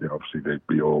obviously they'd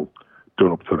be all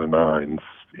done up to the nines,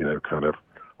 kind of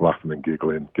laughing and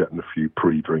giggling, getting a few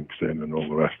pre-drinks in and all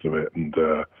the rest of it. And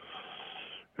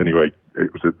anyway,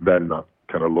 it was then that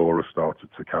kind of Laura started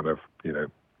to kind of,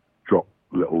 drop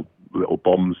little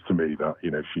bombs to me that,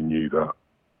 she knew that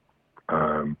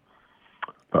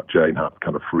that Jane had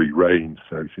kind of free reign.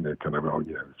 So she, kind of,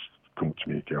 come to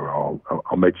me and go,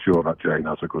 I'll make sure that Jane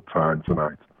has a good time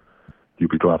tonight. You'll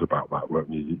be glad about that, won't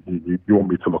you? You want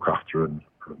me to look after her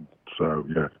And so,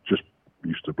 yeah, just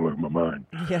used to blow my mind.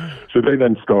 Yeah. So they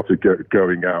then started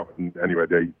going out, and anyway,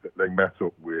 they met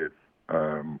up with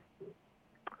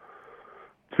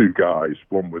two guys.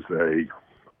 One was a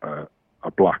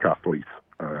black athlete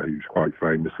who's quite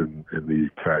famous in the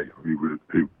UK,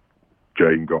 who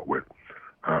Jane got with,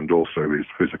 and also his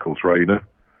physical trainer.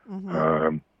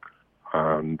 Mm-hmm.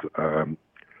 And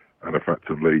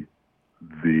effectively,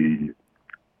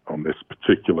 on this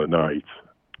particular night,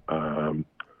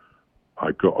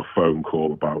 I got a phone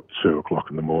call about 2:00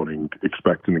 in the morning,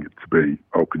 expecting it to be,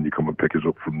 "Oh, can you come and pick us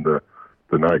up from the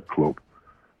nightclub?"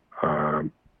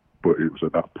 But it was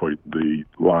at that point the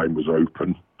line was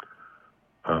open,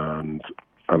 and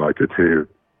I could hear,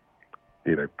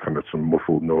 kind of some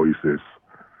muffled noises,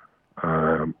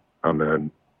 and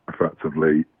then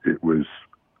effectively it was.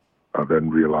 I then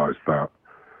realised that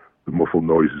the muffled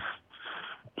noises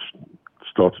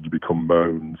started to become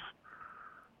moans,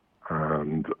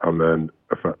 and then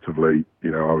effectively, I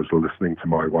was listening to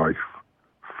my wife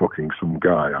fucking some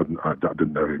guy. I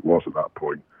didn't know who it was at that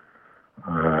point,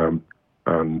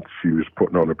 and she was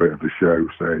putting on a bit of a show,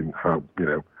 saying how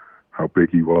big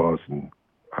he was, and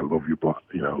I love you, black.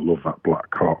 I love that black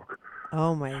cock.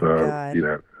 Oh my God!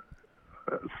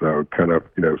 So kind of,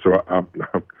 so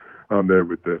I'm there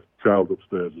with the child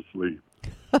upstairs asleep,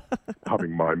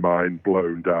 having my mind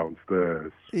blown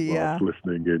downstairs, whilst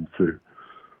listening into,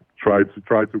 tried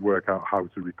to work out how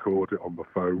to record it on the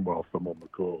phone whilst I'm on the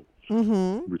call,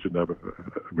 mm-hmm. which I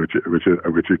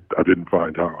didn't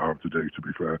find out how to do, to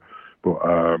be fair. But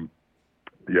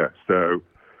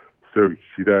so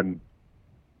she then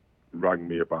rang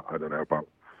me about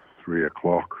 3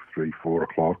 o'clock, 4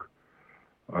 o'clock,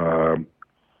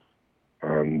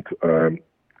 and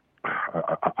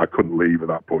I couldn't leave at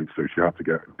that point, so they had to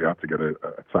get a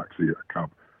taxi, a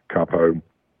cab home,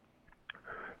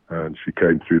 and she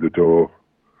came through the door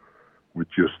with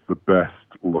just the best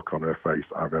look on her face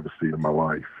I've ever seen in my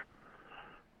life,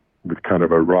 with kind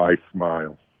of a wry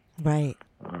smile. Right.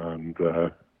 And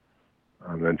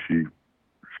then she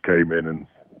came in and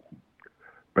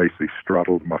basically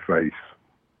straddled my face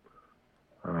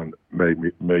and made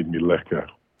me lick her,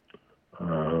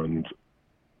 and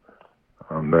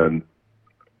then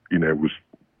was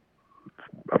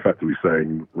effectively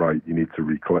saying, right, you need to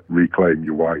reclaim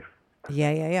your wife.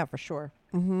 Yeah, for sure.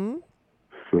 Mm-hmm.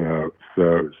 So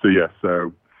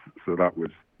that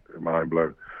was mind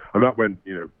blowing, and that when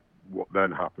what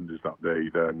then happened is that they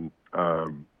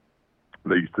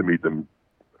used to meet them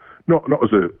not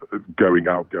as a going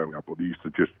out, but they used to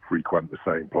just frequent the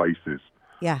same places.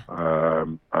 Yeah.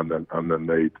 And then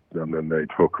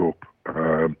they'd hook up,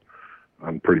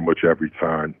 and pretty much every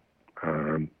time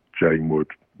Jane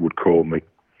would call me,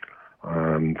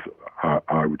 and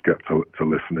I would get to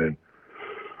listen in,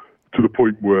 to the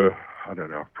point where, I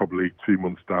don't know, probably 2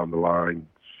 months down the line,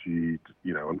 she'd,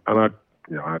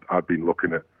 I'd been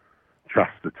looking at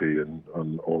chastity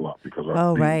and all that, because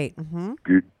I've been right. Mm-hmm.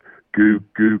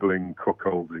 Googling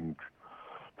cuckolding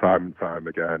time and time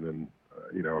again, and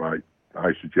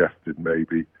I suggested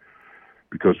maybe,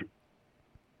 because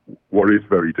what is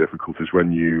very difficult is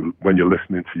when you're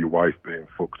listening to your wife being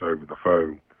fucked over the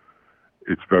phone,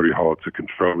 it's very hard to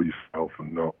control yourself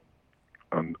and not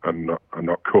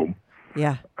come.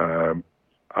 Yeah. And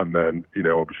then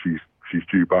obviously she's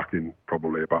due back in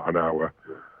probably about an hour,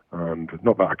 and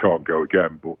not that I can't go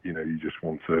again, but you just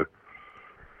want to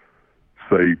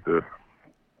save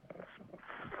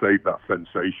that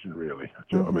sensation, really.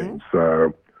 Do you know what I mean?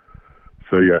 So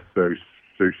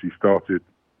she started,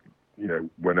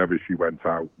 whenever she went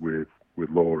out with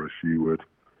Laura, she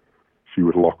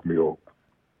would lock me up,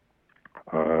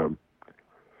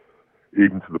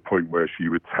 even to the point where she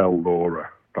would tell Laura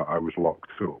that I was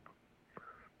locked up.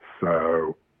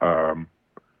 So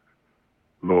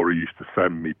Laura used to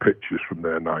send me pictures from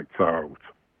their nights out,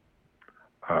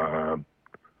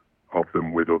 of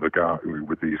them with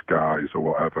these guys or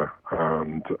whatever,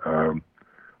 and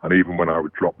even when I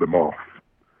would drop them off.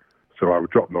 So I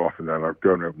would drop them off, and then I'd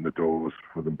go and open the doors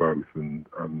for them both, and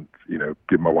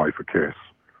give my wife a kiss,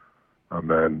 and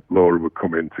then Laura would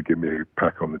come in to give me a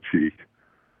peck on the cheek,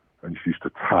 and she used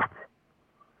to tap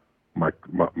my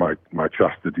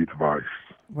chastity device,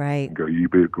 right, and go, "You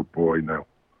be a good boy now."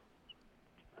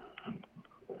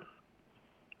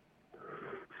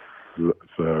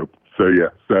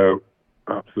 So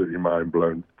absolutely mind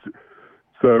blown.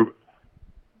 So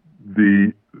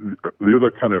the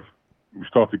other kind of, we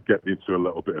started getting into a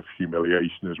little bit of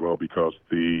humiliation as well, because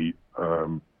the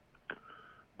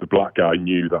black guy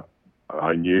knew that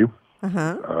I knew.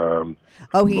 Uh-huh.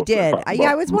 He did.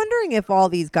 I was wondering if all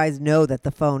these guys know that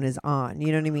the phone is on.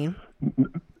 You know what I mean?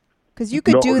 Because you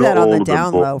could do that on the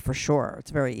down low for sure.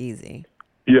 It's very easy.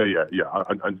 Yeah.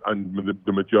 And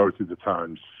the majority of the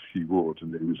times she would,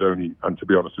 and it was only, and to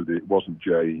be honest with you, it wasn't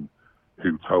Jane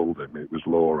who told him. It was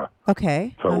Laura.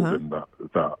 Okay. Told him that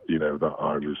that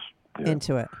I was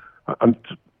into it, and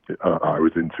I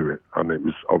was into it, and it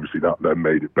was obviously that then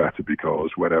made it better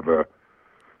because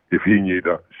if he knew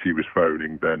that she was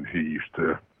phoning, then he used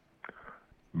to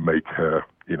make her,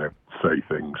 say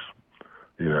things,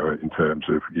 in terms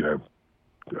of,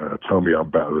 tell me I'm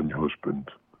better than your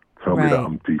husband. Tell me that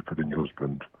I'm deeper than your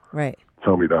husband. Right.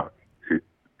 Tell me that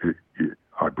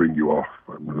I bring you off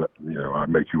and, I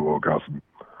make you orgasm.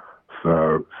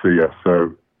 So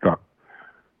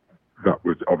that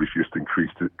was obviously just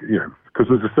increased it, because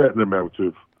there's a certain amount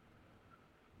of,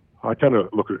 I kind of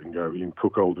look at it and go, in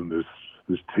Cuckold, and there's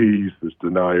tease, there's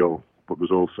denial, but there's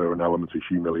also an element of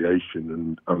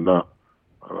humiliation, and that,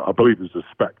 I believe there's a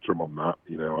spectrum on that.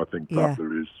 I think that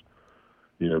there is,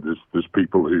 there's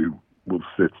people who will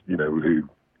sit, who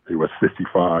are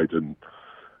cityfied and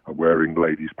are wearing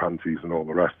ladies' panties and all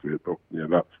the rest of it. But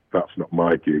that's not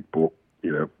my gig. But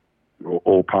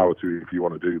all power to you if you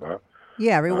want to do that.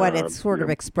 Yeah, everyone. It's sort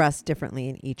of expressed differently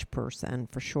in each person,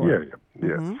 for sure. Yeah.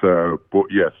 Mm-hmm. So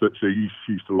she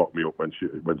used to lock me up when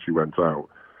she went out,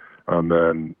 and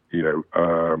then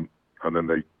and then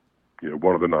they,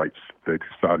 one of the nights they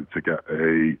decided to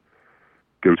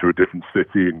go to a different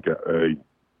city and get a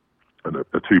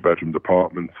 2-bedroom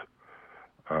apartment,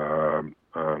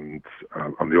 and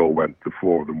they all went. The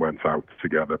 4 of them went out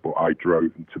together, but I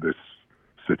drove them to this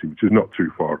city, which is not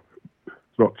too far.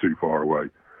 It's not too far away.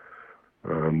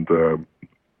 And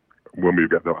when we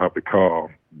get out the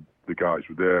car, the guys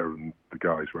were there, and the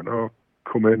guys went, "Oh,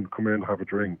 come in, have a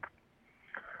drink."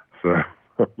 So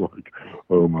I'm like,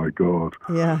 "Oh my God!"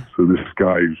 Yeah. So this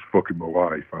guy who's fucking my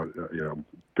wife, I'm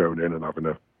going in and having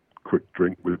a quick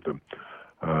drink with them.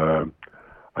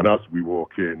 And as we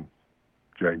walk in,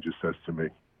 Jane just says to me,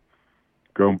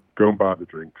 "Go and buy the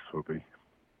drinks, hubby."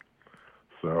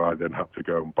 So I then had to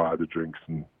go and buy the drinks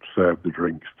and serve the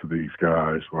drinks to these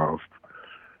guys whilst,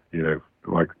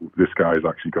 like this guy's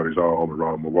actually got his arm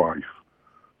around my wife,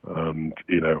 and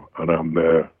and I'm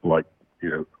there like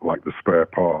the spare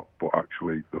part, but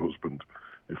actually the husband,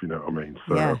 if you know what I mean.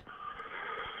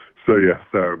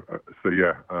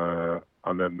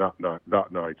 And then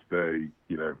that night they,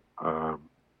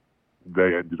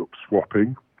 they ended up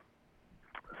swapping.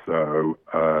 So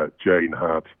Jane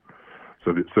had,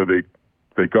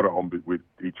 they got it on with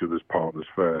each other's partners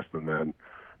first, and then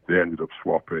they ended up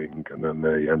swapping, and then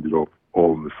they ended up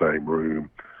all in the same room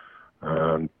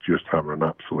and just having an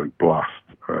absolute blast.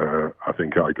 I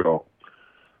think I got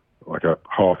like a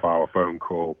half-hour phone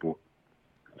call, but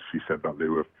she said that they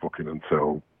were fucking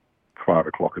until 5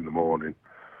 o'clock in the morning.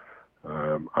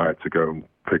 I had to go and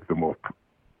pick them up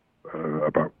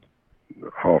about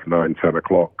 9:30, 10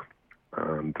 o'clock,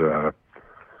 and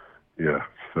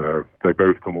so they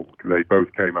both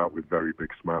came out with very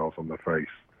big smiles on their face.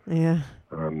 Yeah.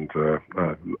 And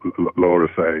Laura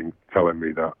telling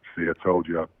me that, see, I told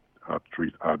you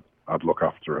I'd look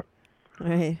after her.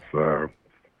 Right. So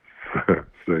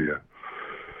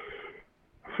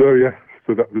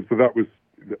that was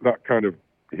that kind of,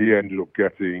 he ended up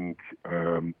getting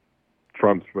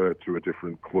transferred to a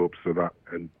different club, so that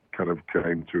and kind of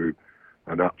came to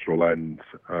a natural end.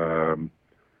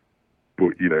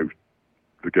 But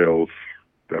the girls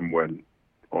then went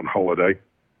on holiday,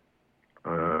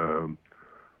 and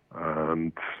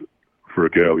for a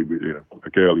girly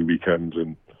weekend,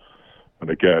 and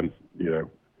again,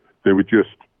 they were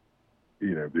just,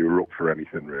 they were up for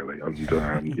anything really, and they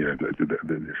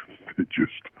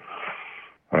just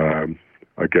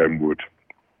again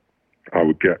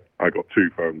I got 2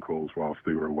 phone calls whilst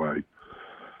they were away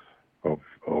of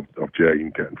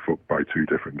Jane getting fucked by 2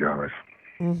 different guys.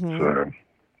 Mm-hmm.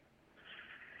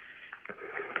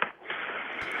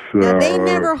 So now, they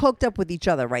never hooked up with each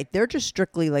other, right? They're just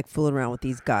strictly like fooling around with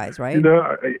these guys, right?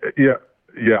 Yeah.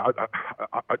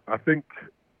 I think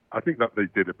that they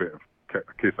did a bit of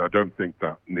kiss. I don't think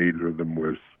that neither of them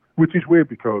was, which is weird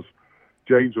because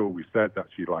Jane's always said that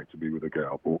she'd like to be with a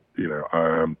girl, but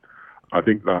I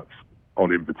think that's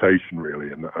on invitation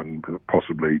really, and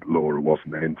possibly Laura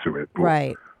wasn't into it. But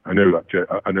right. I know that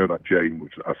Jane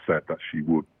has said that she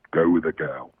would go with a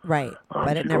girl, right?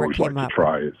 But it never came up. To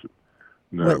try it.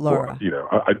 No, with Laura.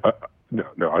 But,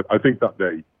 I think that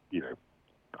they,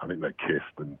 I think they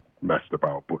kissed and messed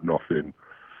about, but nothing,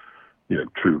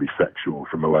 truly sexual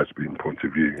from a lesbian point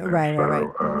of view. Right.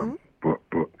 Mm-hmm. But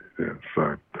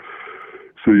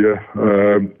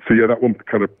yeah, that one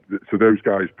kind of, so those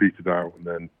guys petered out, and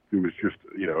then there was just,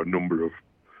 a number of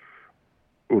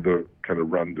other kind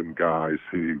of random guys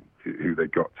who they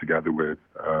got together with.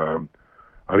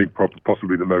 I think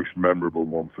possibly the most memorable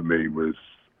one for me was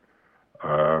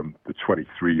the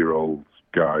 23-year-old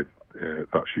guy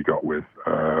that she got with,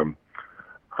 and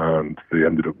they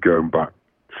ended up going back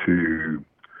to.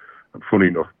 And funny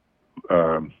enough,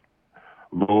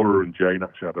 Laura and Jane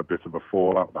actually had a bit of a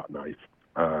fallout that night.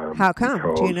 How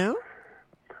come? Do you know?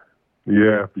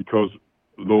 Yeah, because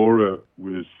Laura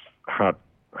had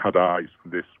eyes for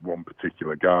this one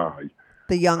particular guy.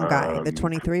 The young guy, the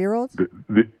 23-year-old?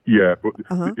 Yeah, but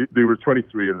they were a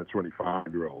 23 and a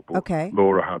 25-year-old. But okay.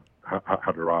 Laura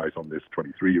had her eyes on this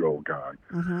 23-year-old guy.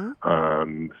 Mm-hmm.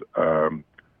 And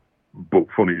but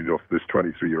funny enough, this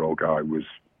 23-year-old guy was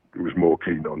more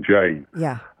keen on Jane.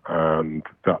 Yeah. And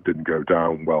that didn't go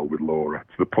down well with Laura,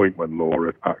 to the point when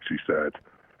Laura actually said,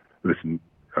 listen,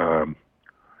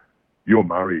 you're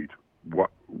married. Why,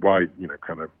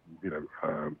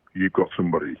 you've got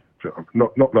somebody,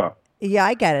 not that. Yeah,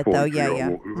 I get it, though. Yeah.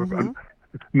 Mm-hmm.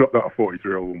 Not that a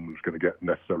 43-year-old woman was going to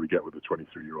necessarily get with a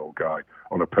 23-year-old guy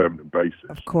on a permanent basis.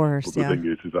 Of course, but the thing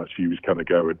is that she was kind of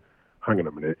going, hang on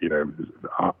a minute,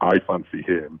 I fancy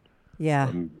him.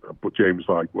 Yeah. But James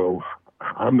was like, well,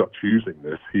 I'm not choosing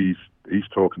this. He's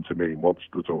talking to me and wants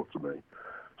to talk to me.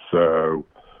 So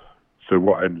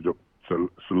what ended up,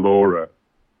 so Laura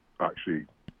actually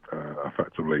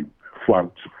effectively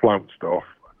flounced off,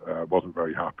 wasn't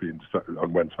very happy and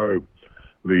went home,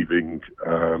 leaving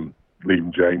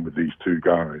Jane with these two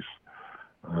guys.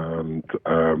 And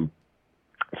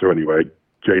so anyway,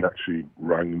 Jane actually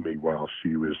rang me while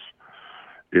she was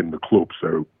in the club,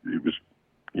 so it was,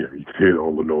 you could hear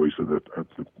all the noise of the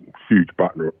huge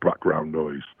background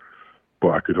noise, but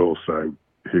I could also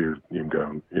hear him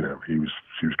going,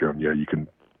 she was going, yeah, you can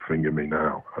finger me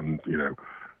now, and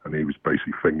and he was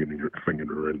basically fingering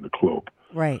her in the club.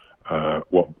 Right.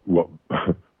 What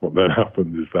then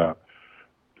happened is that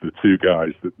the two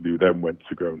guys that then went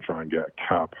to go and try and get a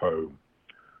cab home,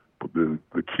 but the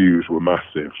queues were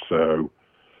massive, so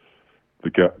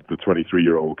the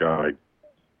 23-year-old guy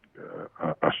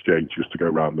asked Jane just to go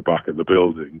round the back of the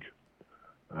building,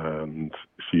 and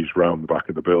she's round the back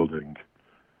of the building,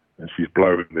 and she's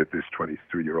blowing at this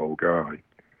 23-year-old guy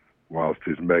whilst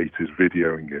his mate is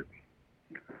videoing it.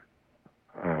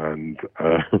 And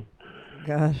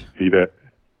gosh, he then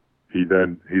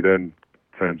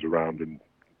turns around and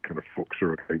kind of fucks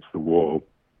her against the wall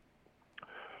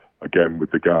again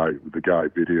with the guy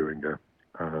videoing her,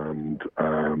 and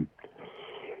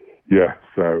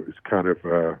so it's kind of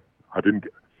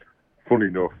funny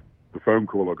enough, the phone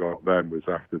call I got then was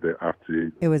after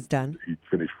it was done. He'd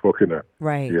finished fucking her.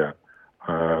 Right. Yeah.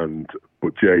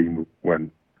 But Jane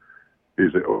went,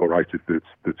 is it all right if the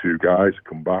two guys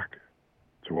come back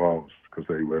to ours, because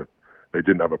they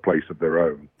didn't have a place of their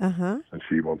own, and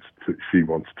she wants to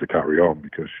carry on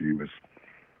because she was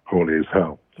horny as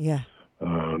hell. Yeah.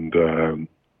 And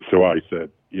so I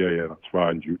said, yeah, that's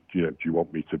fine. Do you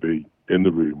want me to be in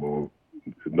the room or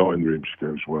not in the room? She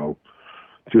goes, well,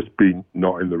 just be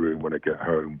not in the room when I get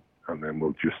home, and then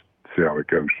we'll just see how it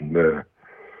goes from there.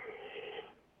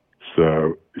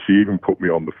 So she even put me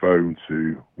on the phone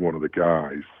to one of the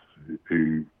guys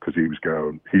because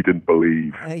he didn't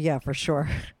believe. Yeah, for sure.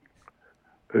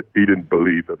 He didn't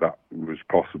believe that was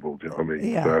possible. Do you know what I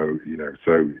mean? Yeah. So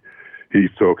so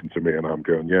he's talking to me, and I'm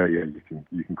going, yeah, you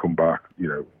can come back,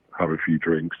 have a few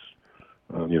drinks,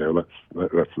 and let's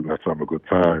have a good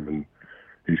time. And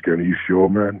he's going, are you sure,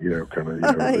 man? Yeah.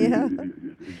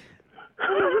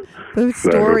 The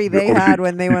story they had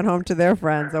when they went home to their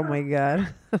friends. Oh my God.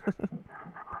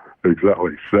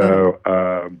 Exactly. So,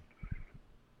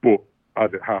 but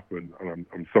as it happened, and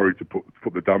I'm sorry to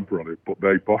put the damper on it, but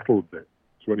they bottled it.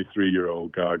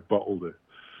 23-year-old guy bottled it.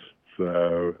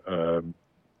 So,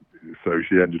 so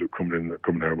she ended up coming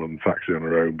home on the taxi on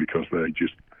her own because they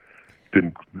just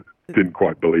didn't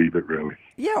quite believe it, really.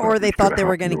 Yeah, or they thought they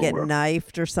were going to get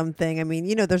knifed or something. I mean,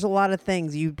 there's a lot of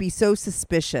things. You'd be so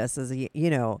suspicious as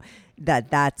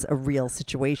that's a real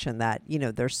situation, that,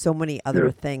 there's so many other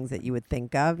things that you would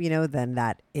think of, than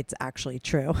that it's actually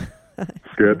true.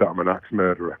 Scared that I'm an axe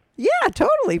murderer. Yeah,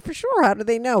 totally, for sure. How do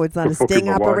they know it's not a sting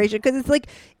operation? Because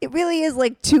it really is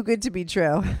too good to be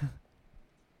true.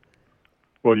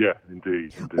 Well, yeah,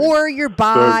 indeed. Or you're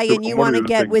bi and you want to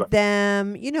get with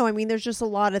them. There's just a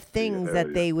lot of things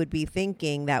that they would be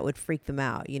thinking that would freak them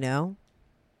out, Yeah,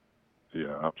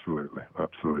 absolutely.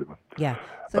 Yeah.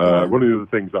 One of the other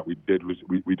things that we did was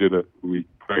we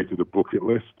created a bucket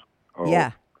list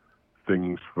of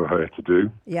things for her to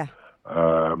do. Yeah.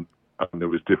 And there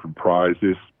was different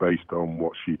prizes based on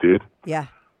what she did. Yeah.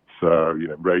 So,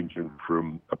 ranging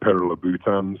from a pair of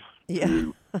Louboutins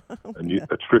to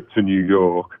a trip to New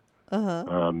York.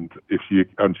 And if she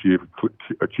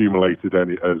accumulated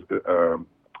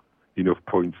enough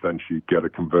points, then she'd get a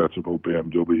convertible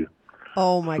BMW.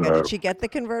 Oh my God! Did she get the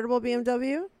convertible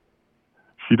BMW?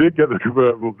 She did get the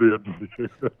convertible BMW.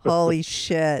 Holy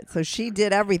shit! So she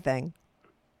did everything.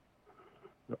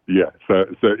 Yeah. So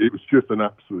it was just an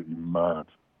absolutely mad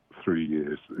 3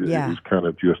 years. It was kind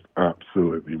of just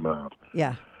absolutely mad.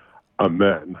 Yeah. And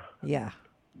then. Yeah.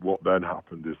 What then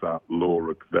happened is that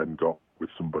Laura then got with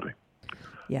somebody.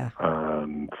 Yeah.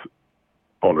 And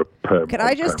on a permanent Can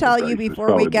I just tell you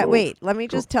before we get let me Sure.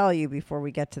 just tell you before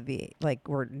we get to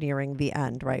we're nearing the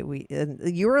end, right?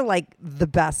 You're like the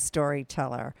best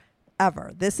storyteller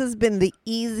ever. This has been the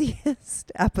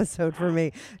easiest episode for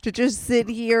me to just sit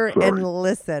here and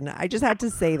listen. I just had to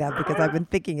say that because I've been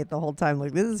thinking it the whole time.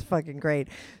 Like, this is fucking great.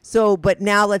 So, but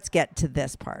now let's get to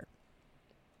this part.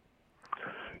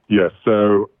 Yeah,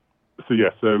 so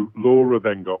Laura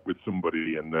then got with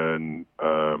somebody, and then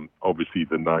obviously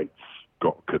the nights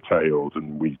got curtailed,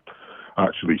 and we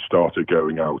actually started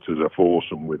going out as a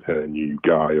foursome with her new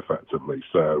guy, effectively.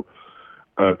 So,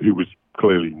 who was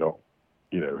clearly not,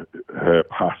 her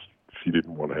past. She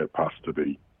didn't want her past to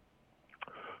be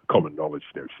common knowledge.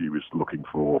 She was looking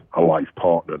for a life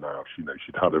partner now. She'd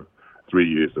had 3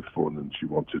 years of fun, and she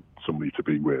wanted somebody to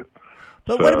be with.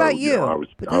 But what about you?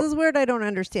 But this is weird. I don't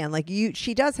understand. Like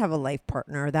she does have a life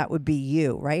partner. That would be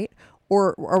you, right?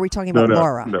 Or are we talking about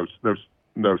Laura? No.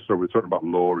 So we're talking about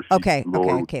Laura.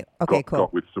 Laura cool.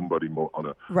 Got with somebody more on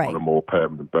a more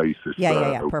permanent basis.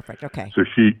 Yeah. Perfect. Okay. So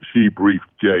she briefed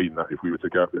Jane that if we were to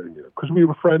go, because we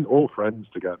were all friends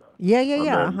together. Yeah.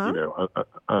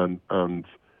 And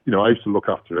I used to look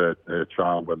after her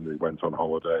child when they went on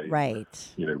holiday.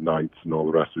 Right. Nights and all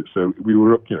the rest of it. So we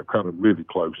were, kind of really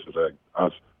close as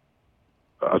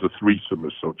a threesome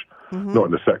as such, not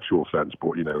in a sexual sense,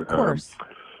 but of course.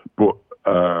 But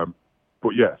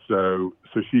yeah. So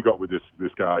she got with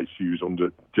this guy.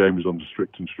 Jane was under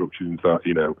strict instructions that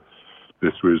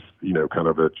this was kind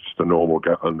of just a normal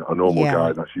guy,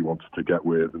 guy that she wanted to get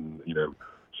with, and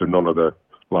so none of the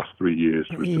last 3 years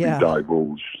was to be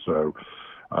divulged. So.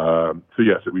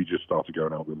 So we just started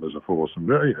going out with them as a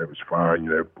foursome. It was fine,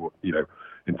 but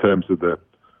in terms of the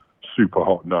super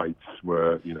hot nights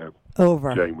where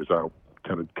over, Jane was out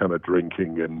kind of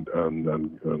drinking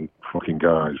and fucking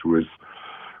guys was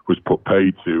put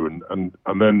paid to, and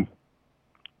then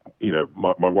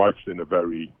my wife's in a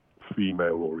very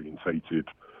female orientated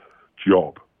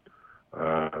job,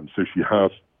 so she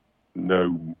has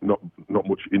not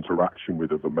much interaction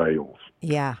with other males.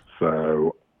 Yeah.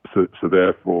 So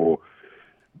therefore,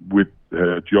 with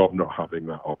her job not having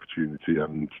that opportunity,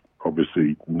 and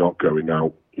obviously not going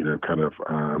out,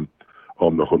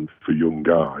 on the hunt for young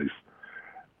guys,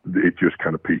 it just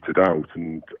kind of petered out,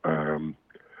 and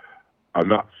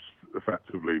that's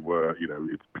effectively where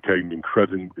it became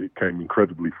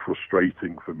incredibly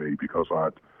frustrating for me, because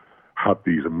I'd had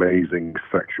these amazing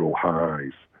sexual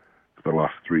highs for the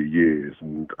last 3 years,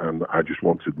 and I just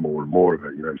wanted more and more of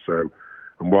it, So,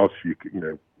 and whilst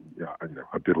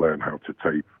I did learn how to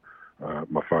tape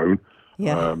my phone.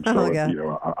 Yeah.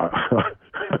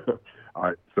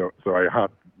 So I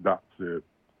had that to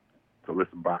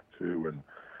listen back to,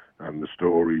 and the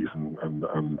stories, and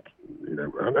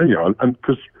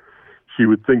because she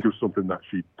would think of something that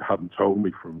she hadn't told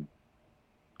me from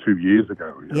 2 years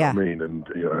ago. You know what I mean? And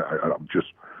I'd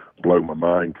just blown my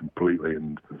mind completely,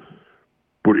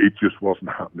 but it just wasn't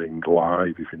happening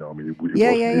live, if you know what I mean.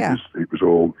 It was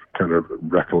all kind of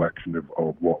recollection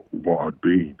of what I'd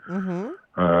been. Mm-hmm.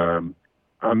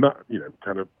 And that,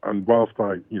 and whilst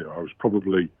I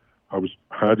was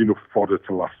had enough fodder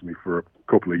to last me for a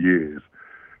couple of years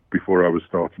before I was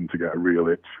starting to get a real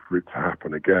itch for it to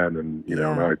happen again. And,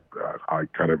 and I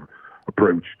kind of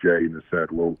approached Jane and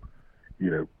said, well,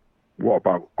 what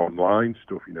about online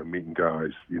stuff, meeting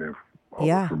guys,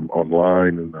 from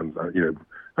online, and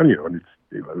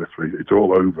it's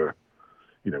all over,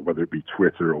 whether it be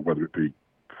Twitter or whether it be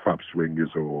Fab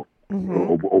Swingers or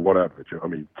whatever. Do you know what I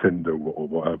mean, Tinder or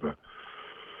whatever.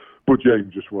 But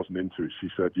Jane just wasn't into it. She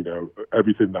said,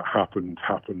 everything that happened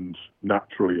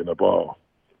naturally in a bar.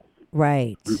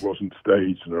 Right. It wasn't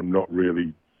staged, and I'm not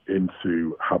really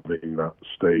into having that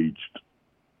staged.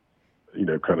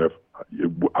 Kind of,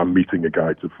 I'm meeting a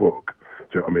guy to fuck.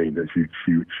 Do you know what I mean?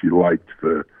 She liked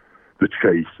the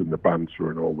chase and the banter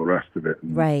and all the rest of it,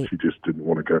 and she just didn't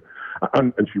want to go.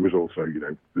 And she was also,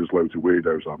 there's loads of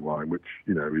weirdos online, which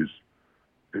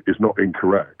is not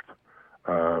incorrect.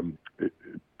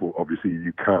 But obviously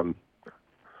you can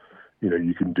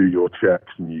you can do your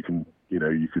checks and you can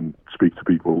speak to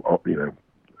people,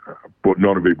 but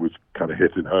none of it was kind of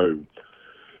hitting home.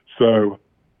 So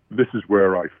this is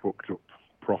where I fucked up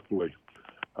properly.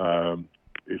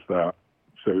 Is that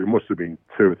so? It must have been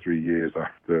 2 or 3 years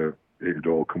after it had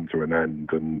all come to an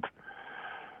end, and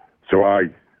so I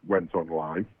went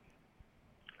online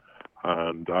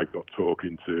and I got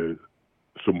talking to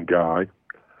some guy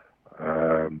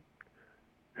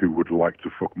who would like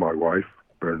to fuck my wife.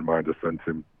 Bear in mind, I sent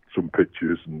him some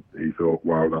pictures, and he thought,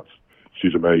 "Wow,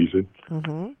 she's amazing."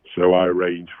 Mm-hmm. So I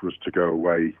arranged for us to go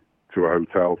away to a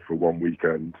hotel for one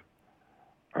weekend,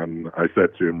 and I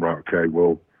said to him, "Right, okay,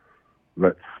 well,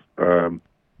 let's."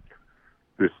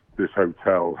 This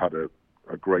hotel had a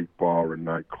great bar and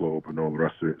nightclub and all the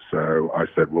rest of it. So I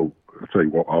said, "Well, I'll tell you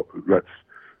what,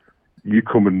 you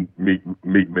come and meet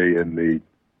me in the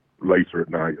later at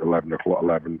night, 11 o'clock,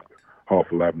 11,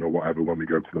 half 11 or whatever, when we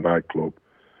go to the nightclub.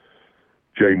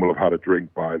 Jane will have had a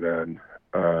drink by then,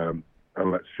 and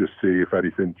let's just see if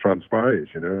anything transpires,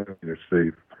 see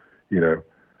if,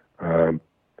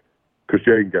 because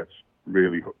Jane gets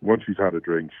really, once she's had a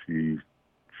drink, she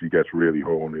gets really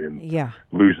horny and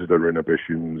loses her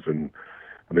inhibitions and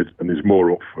is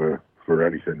more up for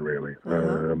anything really.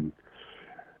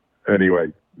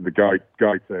 Anyway, the guy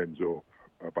turns up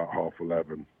about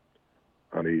 11:30,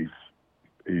 and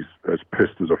he's as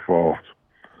pissed as a fart.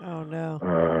 Oh no!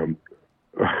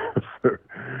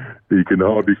 He can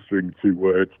hardly string 2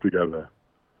 words together,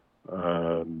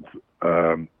 and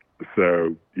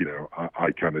so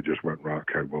I kind of just went, right,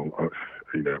 okay, well,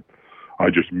 I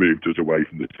just moved us away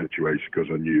from the situation because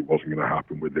I knew it wasn't going to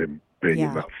happen with him being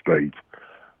in that state.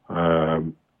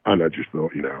 And I just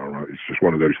thought, all right, it's just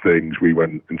one of those things. We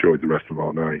went and enjoyed the rest of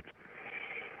our night.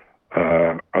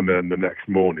 And then the next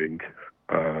morning,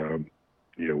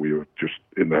 we were just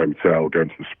in the hotel, going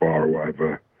to the spa or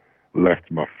whatever,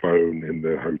 left my phone in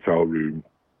the hotel room.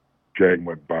 Jane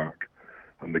went back,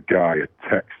 and the guy had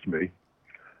texted me,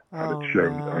 and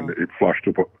and it flashed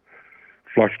up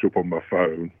on my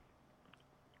phone,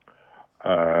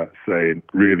 saying,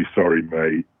 "Really sorry,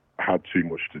 mate. Had too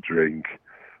much to drink.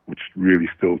 Would really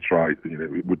still try.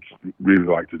 Would really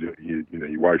like to do it.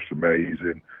 Your wife's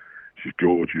amazing. She's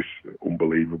gorgeous,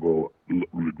 unbelievable.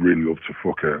 Would really love to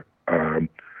fuck her.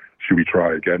 Should we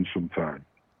try again sometime?"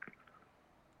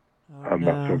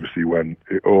 That's obviously when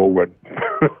it all went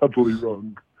badly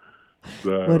wrong.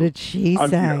 So, what did she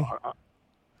say?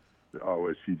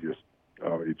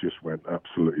 It just went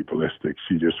absolutely ballistic.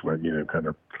 She just went, kind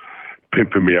of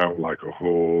pimping me out like a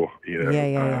whore.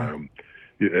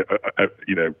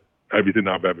 Everything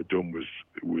I've ever done was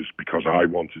because I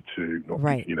wanted to, not,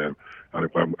 right. And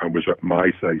was at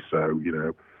my say so.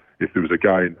 If there was a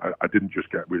guy, I didn't just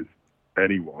get with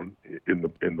anyone in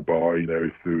the bar.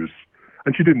 If there was,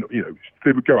 and she didn't,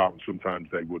 they would go out and sometimes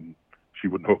she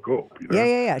wouldn't hook up.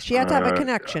 Yeah. She had to have a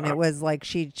connection. It was like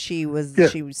she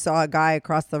saw a guy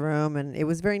across the room, and it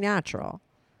was very natural.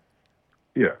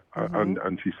 Yeah, mm-hmm.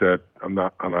 and she said, and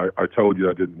I told you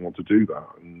I didn't want to do that,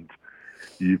 and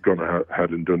you've gone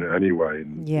ahead and done it anyway.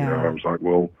 And I was like,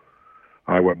 well,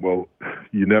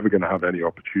 you're never going to have any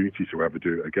opportunity to ever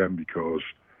do it again because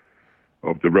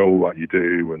of the role that you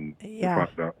do, and the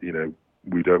fact that we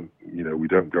don't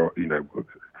go.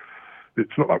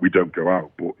 It's not like we don't go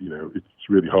out, but it's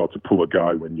really hard to pull a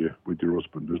guy when you're with your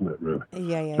husband, isn't it? Really?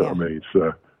 Yeah. You know what I mean?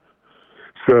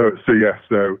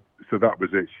 So that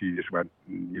was it. She just went,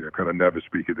 kind of never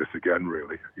speak of this again.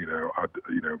 Really, the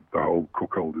whole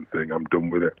cuckolding thing. I'm done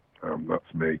with it.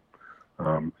 That's me.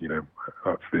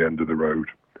 That's the end of the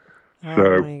road.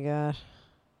 Oh my gosh.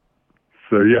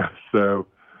 So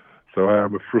I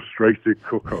am a frustrated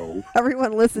cuckold.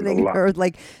 Everyone listening heard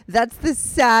that's the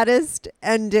saddest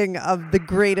ending of the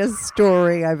greatest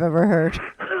story I've ever heard.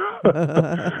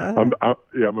 I'm a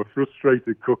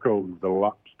frustrated cuckold with a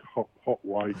lapsed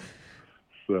hotwife.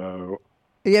 So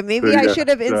maybe I should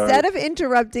have, instead of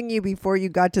interrupting you before you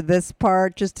got to this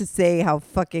part, just to say how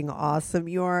fucking awesome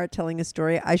you are at telling a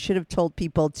story, I should have told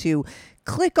people to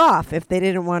click off if they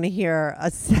didn't want to hear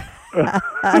a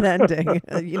sad ending.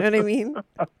 You know what I mean?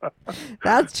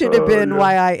 That should have been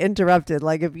why I interrupted.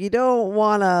 If you don't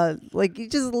want to, you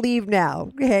just leave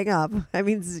now. Hang up. I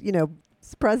mean,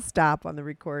 press stop on the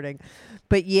recording.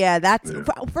 But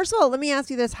first of all, let me ask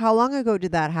you this. How long ago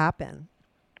did that happen?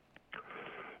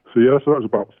 So that was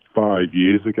about 5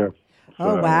 years ago.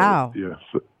 Oh wow!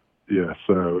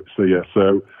 So,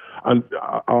 and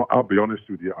I'll be honest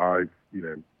with you, I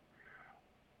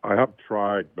have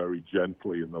tried very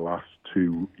gently in the last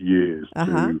 2 years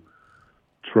to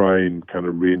try and kind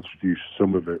of reintroduce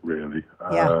some of it, really.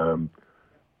 Yeah.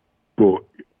 But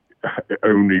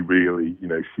only really,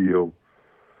 she'll,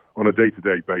 on a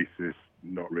day-to-day basis,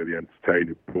 not really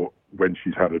entertain it, but when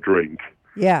she's had a drink,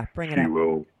 bring it she up.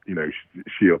 will,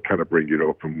 she'll kind of bring it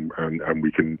up and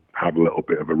we can have a little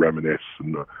bit of a reminisce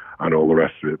and all the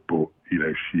rest of it. But,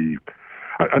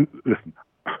 and listen,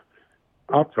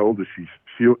 I've told her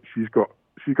she's got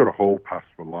a whole pass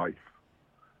for life.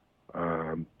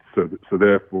 So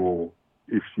therefore,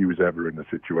 if she was ever in a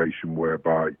situation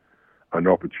whereby an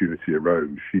opportunity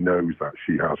arose, she knows that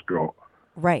she has got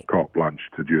carte blanche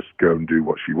to just go and do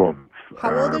what she wants.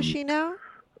 How old is she now?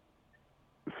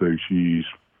 So she's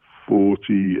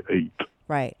 48.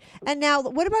 Right. And now,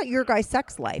 what about your guy's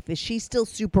sex life? Is she still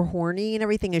super horny and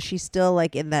everything? Is she still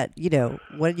like in that,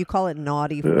 what did you call it,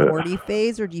 naughty 40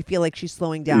 phase? Or do you feel like she's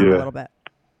slowing down a little bit?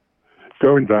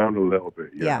 Going down a little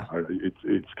bit, yeah.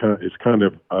 It's kind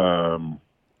of,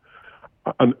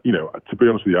 and to be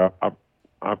honest with you,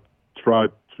 I've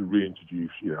tried to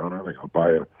reintroduce, and I think I'll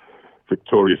buy a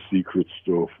Victoria's Secret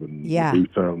stuff and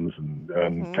Boutons and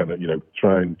kind of,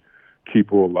 try and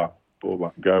keep all that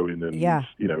going and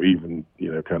even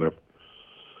kind of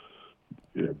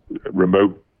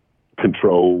remote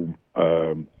control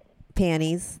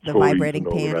panties, the vibrating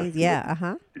panties, yeah,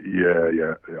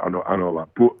 I know that,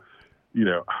 but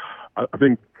I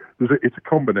think it's a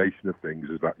combination of things.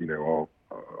 Is that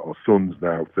our son's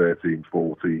now 13,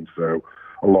 14, so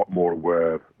a lot more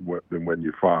aware than when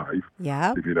you're 5.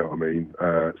 Yeah, if you know what I mean.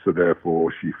 So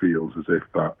therefore, she feels as if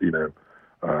that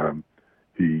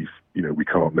he's we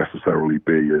can't necessarily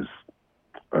be as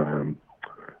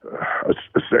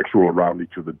sexual around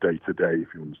each other day to day.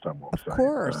 If you understand what I'm saying. Of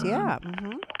course, yeah.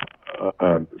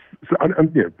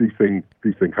 These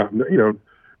things happen.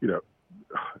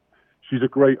 She's a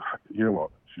great. You know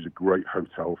what? She's a great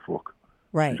hotel fuck.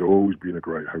 Right. She's always been a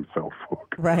great hotel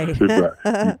fuck. Right.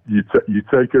 You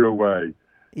take her away.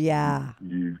 Yeah.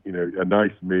 You a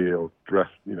nice meal,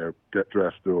 get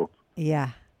dressed up. Yeah.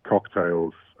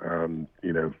 Cocktails, and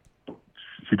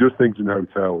she does things in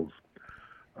hotels.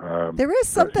 There is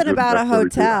something about a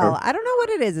hotel. I don't know what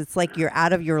it is. It's like you're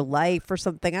out of your life or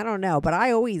something. I don't know. But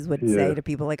I always would say to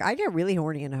people, like, I get really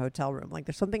horny in a hotel room. Like,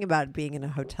 there's something about being in a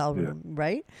hotel room,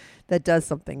 right? That does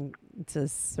something to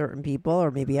certain people or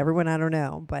maybe everyone. I don't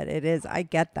know. But it is. I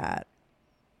get that.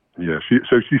 Yeah. She's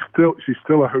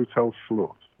still a hotel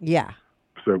slut. Yeah.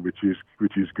 So which is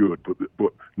good,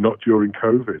 but not during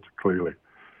COVID, clearly.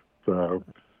 So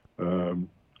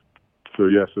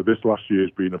this last year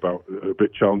has been about a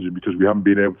bit challenging because we haven't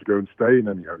been able to go and stay in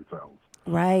any hotels.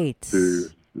 Right.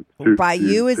 By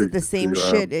you, is it the same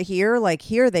shit here? Like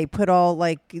here, they put all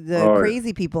like the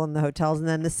crazy people in the hotels and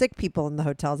then the sick people in the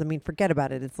hotels. I mean, forget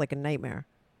about it. It's like a nightmare.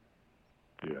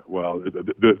 Yeah. Well,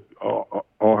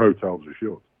 our hotels are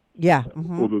shut. Yeah.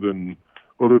 Mm-hmm.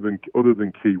 Other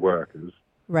than key workers,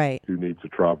 right, who need to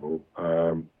travel.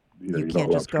 You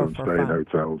can't just go for stay in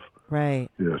hotels. Right.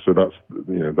 Yeah, so that's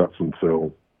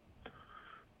until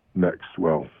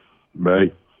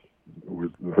May.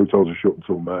 The hotels are shut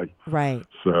until May. Right.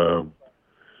 So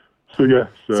yeah.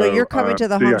 So you're coming to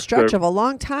the home stretch of a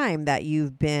long time that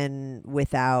you've been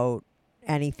without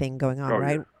anything going on,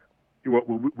 right? Yeah.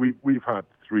 Well, we've had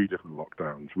 3 different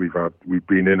lockdowns. We've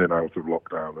been in and out of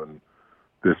lockdown, and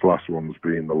this last one's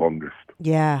been the longest.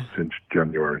 Yeah. Since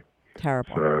January.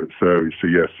 Terrible. So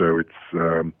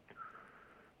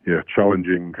it's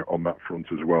challenging on that front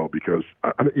as well because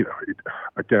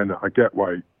again I get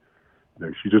why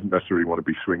she doesn't necessarily want to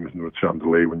be swinging from a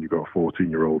chandelier when you've got a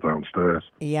 14-year-old downstairs.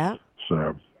 Yeah.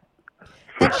 So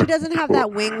and she doesn't have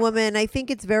that wing woman. I think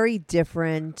it's very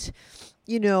different.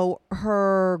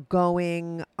 Her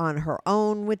going on her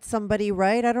own with somebody,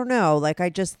 right? I don't know. Like, I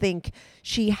just think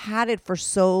she had it for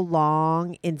so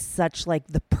long in such like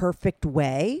the perfect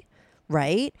way,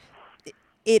 right?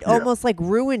 It almost like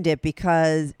ruined it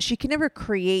because she can never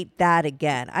create that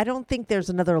again. I don't think there's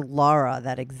another Laura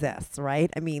that exists, right?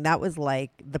 I mean, that was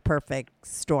like the perfect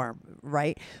storm,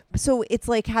 right? So it's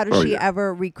like, how does she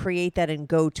ever recreate that and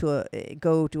go to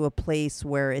a place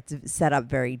where it's set up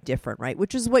very different, right?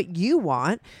 Which is what you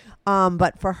want.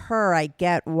 But for her, I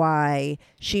get why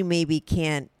she maybe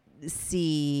can't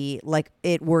see like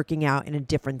it working out in a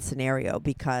different scenario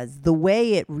because the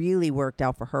way it really worked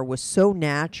out for her was so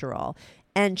natural.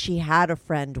 And she had a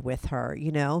friend with her,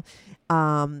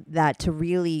 that to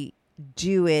really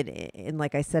do it in,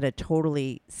 like I said, a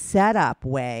totally set up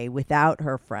way without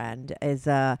her friend is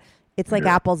it's like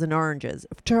apples and oranges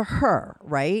to her,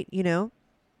 right? Yeah.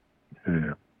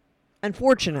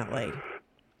 Unfortunately.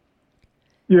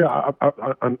 Yeah,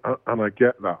 and I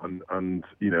get that, and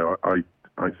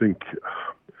I think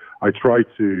I try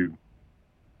to,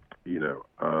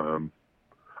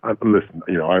 And listen,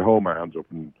 I hold my hands up,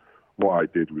 and what I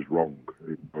did was wrong.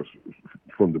 It was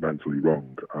fundamentally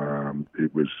wrong.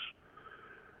 It was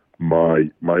my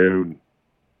own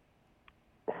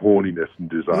horniness and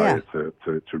desire to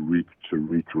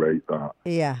recreate that.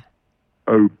 Yeah.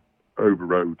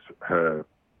 Overrode her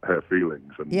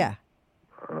feelings, and yeah.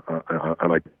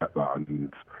 And I get that,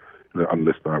 and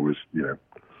listen, I was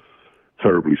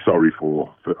terribly sorry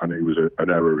for and it was an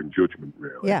error in judgment,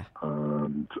 really. Yeah.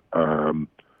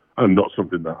 And not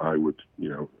something that I would,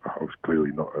 I was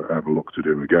clearly not ever look to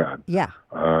do again. Yeah.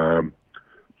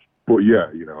 But yeah,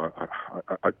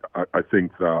 I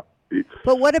think that it's.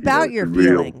 But what about your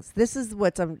feelings? Real... This is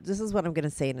what I'm going to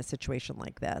say in a situation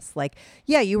like this. Like,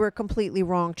 yeah, you were completely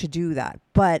wrong to do that,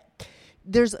 but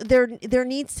there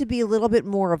needs to be a little bit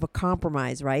more of a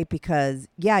compromise, right? Because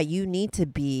yeah, you need to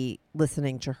be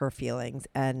listening to her feelings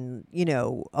and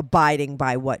abiding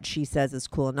by what she says is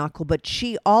cool and not cool, but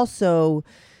she also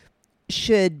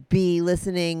should be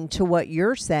listening to what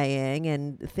you're saying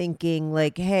and thinking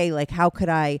like, hey, like how could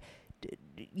I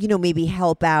maybe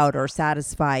help out or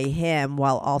satisfy him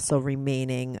while also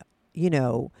remaining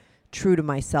true to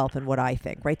myself and what I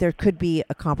think, right? There could be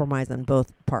a compromise on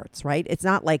both parts, right? It's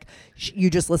not like you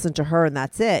just listen to her and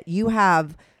that's it. You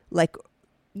have like,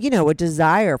 a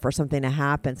desire for something to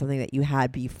happen, something that you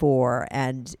had before.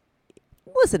 And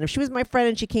listen, if she was my friend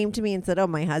and she came to me and said, oh,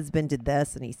 my husband did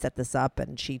this and he set this up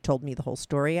and she told me the whole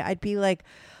story, I'd be like,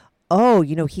 oh,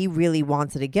 he really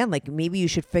wants it again. Like maybe you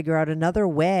should figure out another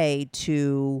way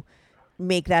to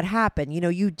make that happen.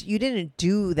 You didn't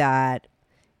do that.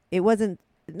 It wasn't,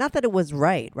 not that it was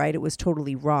right? It was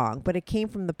totally wrong, but it came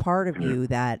from the part of you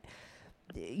that,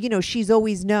 she's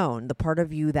always known, the part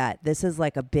of you that this is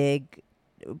like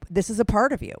this is a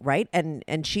part of you, right?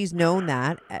 And she's known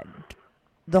that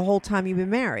the whole time you've been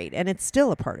married, and it's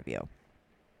still a part of you.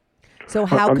 So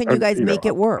how can you guys make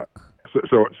it work?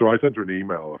 So I sent her an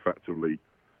email effectively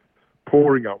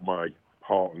pouring out my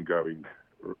heart and going,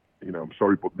 I'm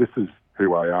sorry, but this is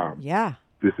who I am. Yeah.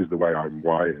 This is the way I'm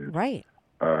wired. Right.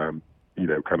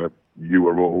 Kind of, you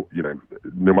are all,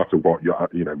 no matter what,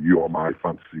 you are my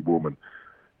fantasy woman.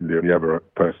 The only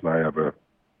person I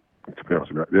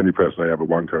ever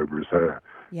wank over is her.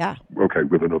 Yeah. Okay,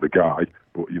 with another guy,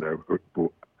 but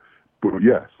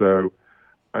yeah. So,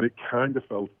 and it kind of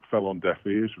fell on deaf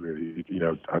ears, really.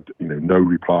 No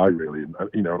reply, really. And I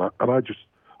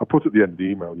put at the end of the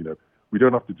email, we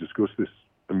don't have to discuss this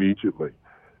immediately,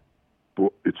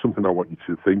 but it's something I want you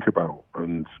to think about,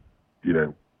 and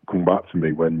come back to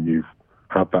me when you've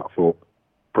had that thought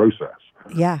process.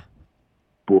 Yeah.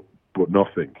 But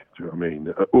nothing. Do you know what I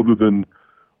mean? Other than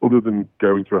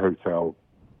going to a hotel,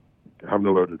 having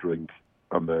a load of drink,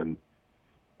 and then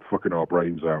fucking our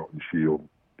brains out, and she'll,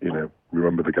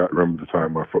 remember the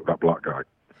time I fucked that black guy.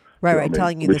 Right.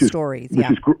 Telling you the stories.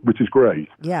 Yeah. Which is great.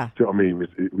 Yeah. Do you know what I mean?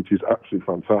 Which is absolutely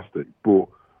fantastic. But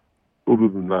other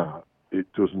than that,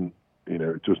 it doesn't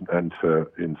enter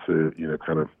into,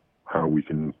 kind of how we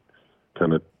can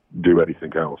kind of do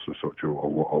anything else or such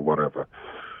or whatever.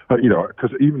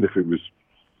 Because even if it was,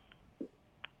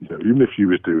 even if she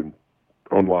was doing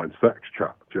online sex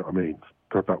chat, do you know what I mean?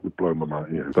 God, that would blow my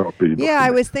mind. That would be. Yeah,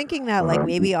 I was thinking that, like,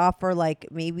 maybe offer, like,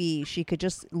 maybe she could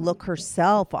just look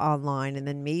herself online, and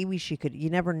then maybe she could. You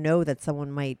never know that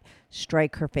someone might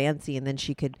strike her fancy, and then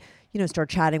she could, start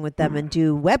chatting with them and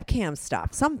do webcam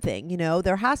stuff. Something,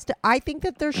 there has to. I think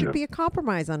that there should be a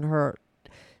compromise on her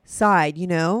side.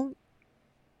 Yeah.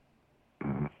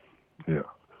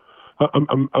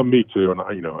 And me too. And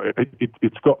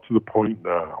it's got to the point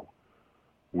now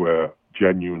where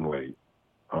genuinely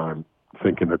I'm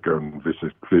thinking of going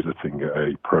visiting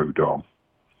a pro dom.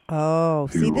 Oh,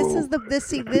 see,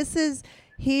 this is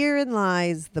herein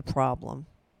lies the problem.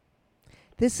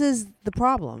 This is the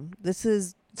problem. This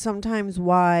is sometimes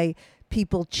why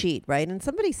people cheat, right? And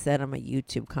somebody said on my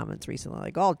YouTube comments recently,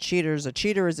 like, "All cheaters, a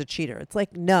cheater is a cheater." It's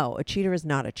like, no, a cheater is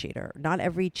not a cheater. Not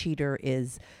every cheater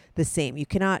is the same. You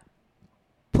cannot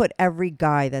put every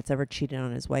guy that's ever cheated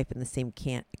on his wife in the same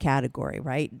category,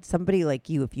 right? Somebody like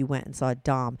you, if you went and saw a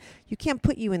dom, you can't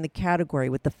put you in the category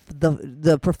with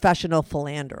the professional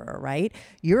philanderer, right?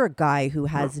 You're a guy who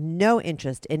has no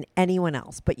interest in anyone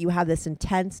else, but you have this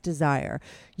intense desire.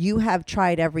 You have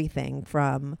tried everything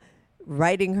from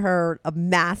writing her a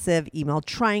massive email,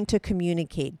 trying to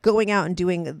communicate, going out and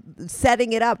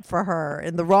setting it up for her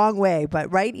in the wrong way. But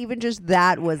right, even just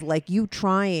that was like you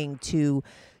trying to,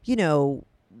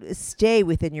 stay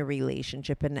within your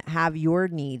relationship and have your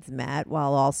needs met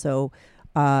while also,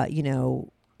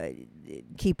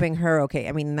 keeping her okay.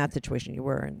 I mean, in that situation, you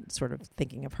were sort of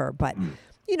thinking of her, but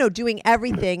doing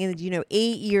everything, and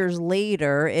 8 years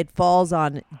later, it falls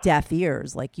on deaf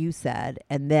ears, like you said,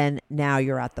 and then now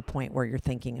you're at the point where you're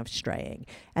thinking of straying,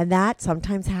 and that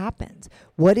sometimes happens.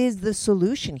 What is the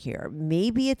solution here?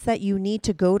 Maybe it's that you need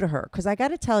to go to her, because I got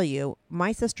to tell you,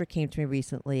 my sister came to me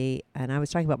recently, and I was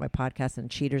talking about my podcast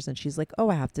and cheaters, and she's like, "Oh,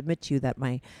 I have to admit to you that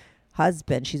my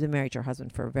husband," she's been married to her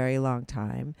husband for a very long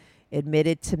time,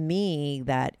 admitted to me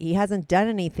that he hasn't done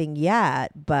anything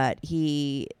yet, but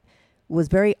he was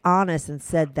very honest and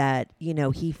said that,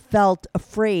 he felt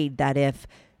afraid that if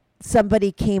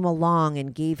somebody came along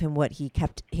and gave him what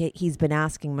he's been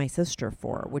asking my sister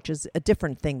for, which is a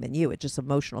different thing than you, it's just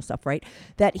emotional stuff, right?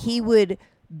 That he would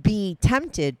be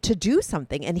tempted to do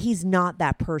something, and he's not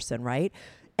that person, right?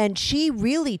 And she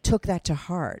really took that to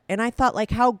heart. And I thought,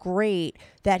 like, how great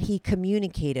that he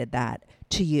communicated that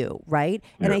to you, right?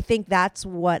 Yeah. And I think that's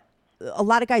what a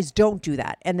lot of guys don't do,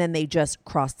 that. And then they just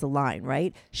cross the line,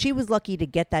 right? She was lucky to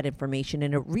get that information,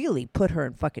 and it really put her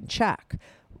in fucking check.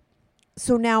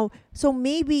 So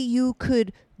maybe you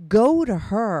could go to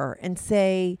her and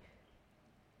say,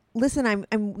 "Listen, I'm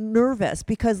nervous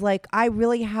because, like, I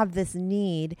really have this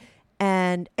need."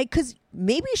 And because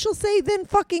maybe she'll say, "Then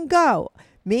fucking go."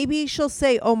 Maybe she'll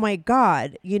say, "Oh my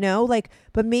God,"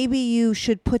 but maybe you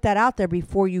should put that out there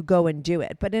before you go and do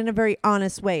it, but in a very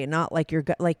honest way, and not like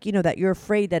that you're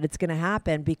afraid that it's going to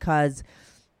happen because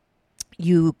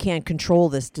you can't control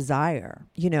this desire,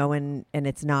 and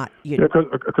it's not.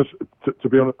 Because to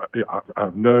be honest,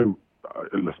 I know.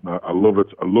 Listen, I love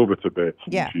it. I love it a bit.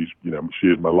 Yeah. She's, she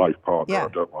is my life partner. Yeah. I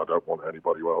don't want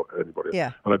anybody else.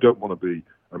 Yeah. And I don't want to be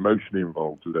emotionally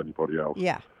involved with anybody else.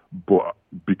 Yeah. But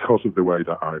because of the way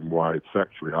that I'm wired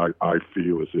sexually, I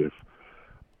feel as if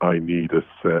I need a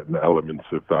certain element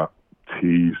of that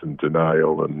tease and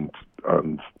denial and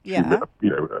arguably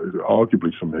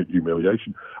some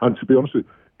humiliation. And to be honest with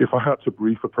you, if I had to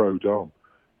brief a pro-dom,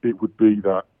 it would be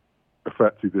that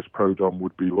effectively this pro-dom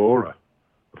would be Laura.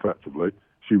 Effectively,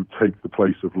 she would take the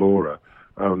place of Laura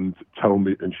and tell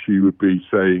me, and she would be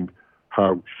saying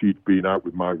how she'd been out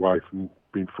with my wife and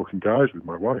been fucking guys with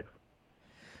my wife.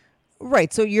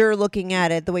 Right. So you're looking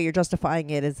at it, the way you're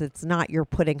justifying it is it's not you're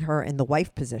putting her in the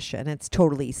wife position. It's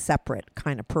totally separate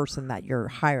kind of person that you're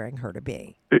hiring her to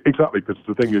be. Exactly. Because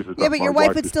the thing is yeah, but your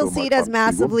wife would still see it as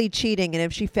massively cheating. And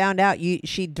if she found out,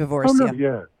 she'd divorce you.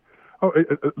 Yeah.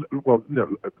 Well,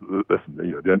 no,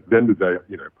 listen, at the end of the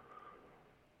day,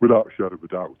 without a shadow of a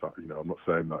doubt, I'm not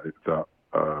saying that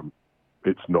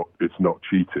it's not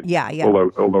cheating. Yeah.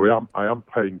 Although I am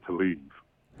paying to leave.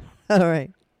 All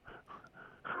right.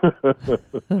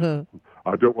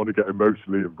 I don't want to get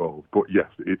emotionally involved, but yes,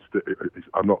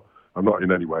 I'm not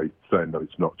in any way saying that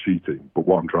it's not cheating. But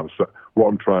what I'm trying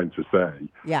to say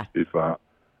is that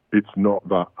it's not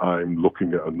that I'm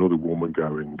looking at another woman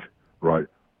going, right,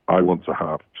 I want to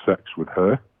have sex with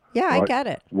her. Yeah, right? I get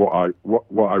it. What I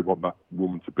want that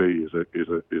woman to be is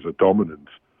a dominant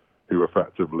who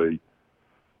effectively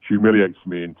humiliates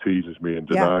me and teases me and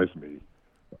denies me,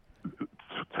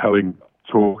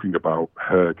 talking about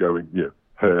her going,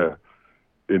 her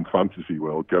in fantasy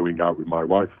world going out with my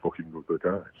wife, fucking with the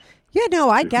guys. Yeah, no,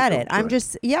 I get it. I'm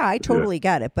just, I totally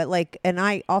get it. But and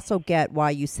I also get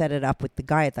why you set it up with the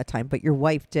guy at that time, but your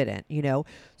wife didn't,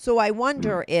 So I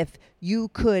wonder if you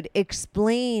could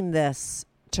explain this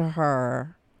to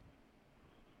her,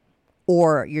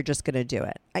 or you're just going to do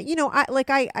it.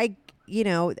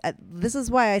 This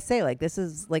is why I say, this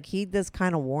is heed this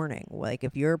kind of warning. Like,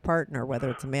 if your partner, whether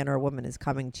it's a man or a woman, is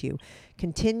coming to you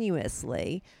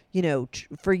continuously,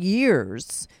 for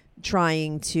years,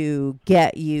 trying to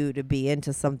get you to be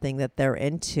into something that they're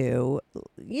into,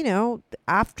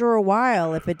 after a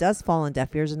while, if it does fall on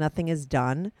deaf ears and nothing is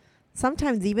done,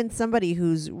 sometimes even somebody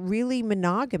who's really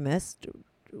monogamous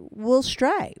will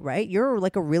stray, right? You're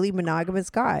like a really monogamous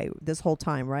guy this whole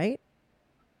time, right?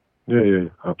 Yeah,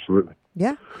 absolutely.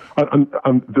 Yeah. And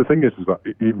the thing is that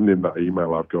even in that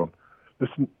email, I've gone,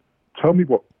 listen, tell me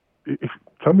what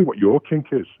your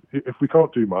kink is. If we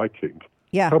can't do my kink,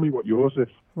 tell me what yours is.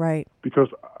 Right. Because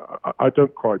I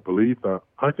don't quite believe that.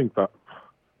 I think that,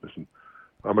 listen,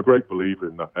 I'm a great believer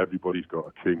in that everybody's got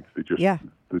a kink.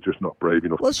 They're just not brave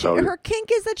enough to tell you. Her kink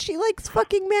is that she likes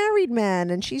fucking married men,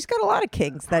 and she's got a lot of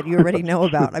kinks that you already know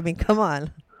about. I mean, come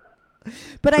on.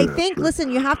 But I Yeah, think, true.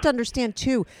 listen, you have to understand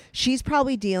too, she's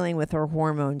probably dealing with her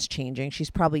hormones changing. She's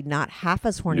probably not half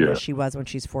as horny Yeah. as she was when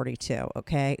she's 42,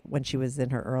 okay? When she was in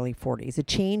her early 40s. It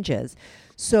changes.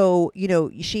 So,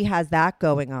 she has that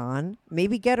going on.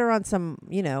 Maybe get her on some,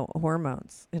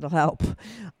 hormones. It'll help.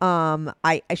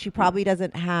 She probably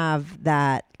doesn't have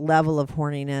that level of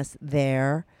horniness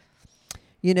there.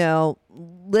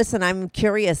 Listen, I'm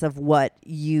curious of what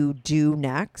you do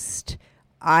next.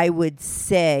 I would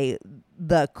say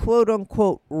the quote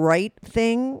unquote right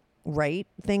thing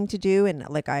to do. And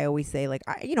like I always say, like,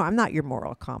 I'm not your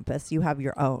moral compass. You have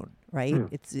your own, right?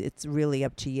 It's really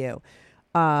up to you.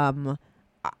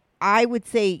 I would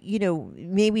say,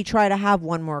 maybe try to have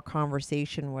one more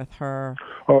conversation with her.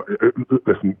 Oh,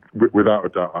 listen, without a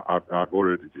doubt, I've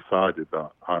already decided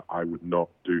that I would not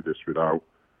do this without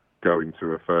going to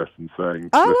her first and saying,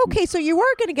 Oh, listen, okay. So you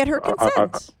are going to get her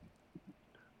consent.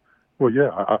 Well, yeah,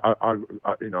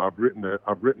 I've written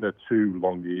her 2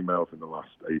 long emails in the last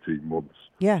 18 months.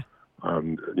 Yeah.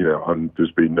 And, and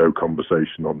there's been no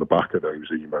conversation on the back of those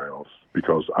emails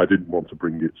because I didn't want to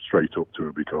bring it straight up to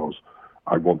her because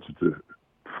I wanted for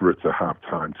her to have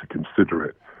time to consider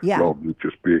it rather than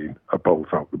just being a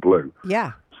bolt out the blue.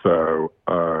 Yeah. So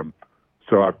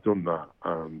I've done that.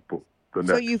 But the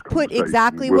so next you've put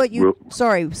exactly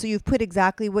So you've put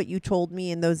exactly what you told me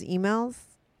in those emails?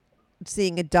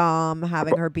 Seeing a dom,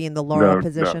 having her be in the Laura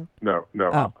position? No.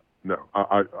 Oh. No,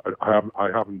 I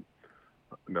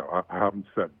haven't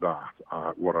said that.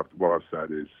 What I've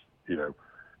said is,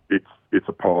 it's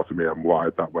a part of me. I'm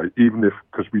wired that way. Even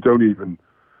because we don't even,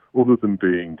 other than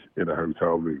being in a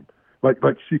hotel room, like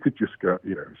she could just go,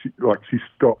 she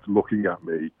stopped looking at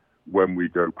me when we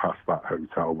go past that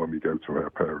hotel when we go to her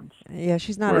parents. Yeah,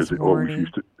 she's not as horny,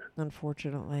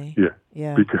 unfortunately.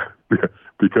 Yeah.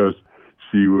 Because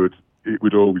it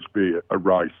would always be a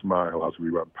wry smile as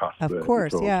we went past there. Of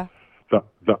course, yeah.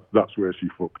 That's where she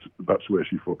fucked. That's where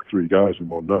she fucked 3 guys in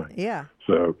one night. Yeah.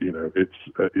 So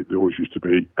it always used to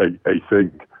be a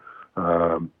thing,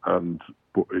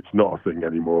 but it's not a thing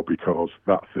anymore because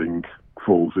that thing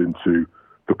falls into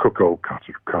the cuckold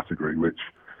category, which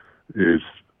is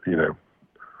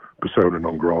persona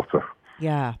non grata.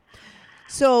 Yeah.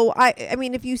 So, I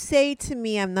mean, if you say to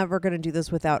me, I'm never going to do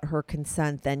this without her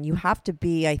consent, then you have to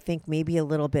be, I think, maybe a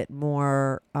little bit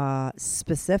more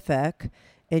specific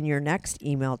in your next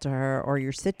email to her or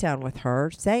your sit down with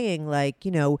her saying, like,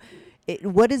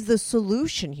 what is the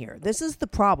solution here? This is the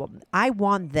problem. I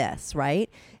want this, right?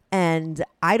 And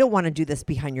I don't want to do this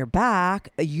behind your back.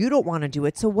 You don't want to do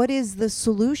it. So what is the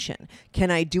solution?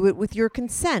 Can I do it with your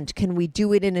consent? Can we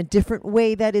do it in a different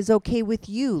way that is okay with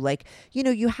you? Like,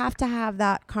 you have to have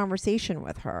that conversation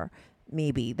with her.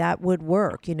 Maybe that would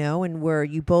work, and where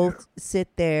you both sit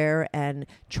there and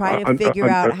try to figure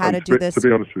out how to do this. To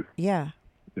be honest with you. Yeah.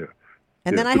 Yeah.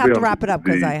 And then I have to wrap it up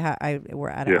because we're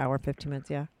at an hour, 15 minutes.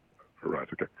 Yeah. Right.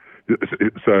 Okay.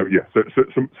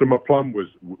 So my plan was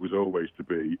always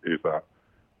is that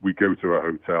we go to a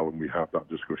hotel and we have that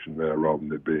discussion there rather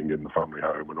than it being in the family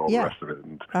home and all the rest of it.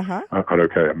 And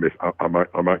okay, I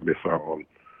might miss out on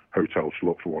hotel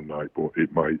schluck for one night, but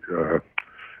it might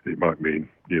mean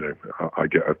I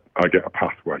get a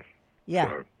pathway.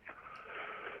 Yeah.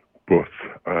 So,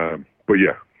 but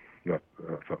yeah, that's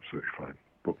absolutely fine.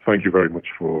 But thank you very much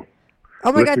for.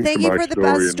 Oh my God, thank you for the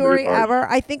best story ever.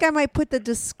 I think I might put the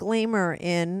disclaimer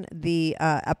in the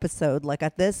episode, like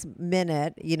at this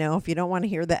minute, if you don't want to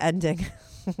hear the ending,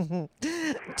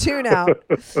 tune out,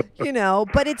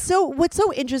 But what's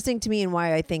so interesting to me and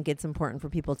why I think it's important for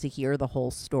people to hear the whole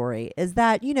story is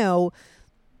that,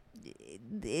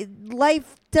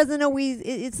 life doesn't always,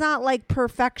 it's not like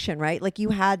perfection, right? Like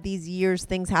you had these years,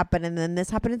 things happen and then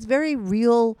this happened. It's very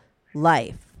real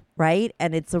life. Right.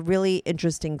 And it's a really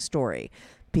interesting story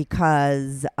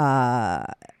because,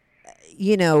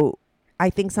 I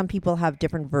think some people have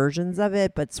different versions of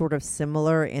it, but sort of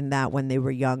similar in that when they were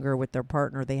younger with their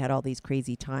partner, they had all these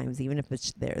crazy times, even if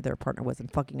it's their partner wasn't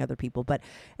fucking other people.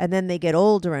 And then they get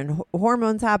older and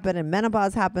hormones happen and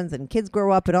menopause happens and kids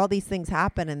grow up and all these things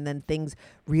happen and then things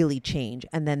really change.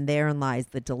 And then therein lies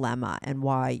the dilemma and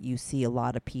why you see a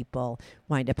lot of people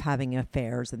wind up having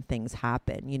affairs and things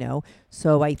happen,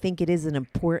 So I think it is an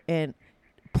important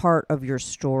part of your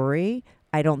story.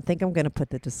 I don't think I'm going to put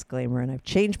the disclaimer, and I've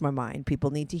changed my mind.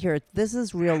 People need to hear it. This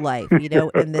is real life,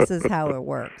 and this is how it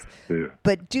works. Yeah.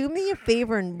 But do me a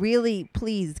favor and really,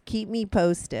 please keep me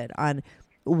posted on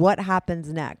what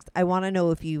happens next. I want to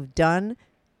know if you've done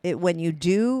when you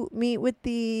do meet with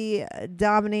the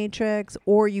dominatrix,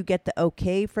 or you get the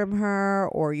okay from her,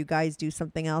 or you guys do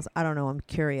something else. I don't know. I'm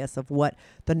curious of what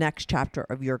the next chapter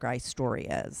of your guys' story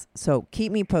is. So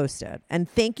keep me posted. And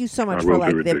thank you so much for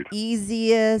the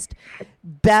easiest,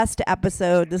 best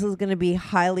episode. This is going to be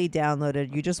highly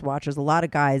downloaded. You just watch. There's a lot of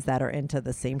guys that are into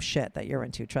the same shit that you're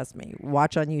into. Trust me.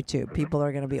 Watch on YouTube. People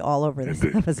are going to be all over this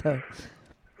episode.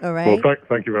 All right. Well,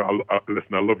 thank you.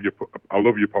 Listen, I love your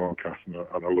podcast, and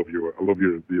I love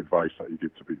the advice that you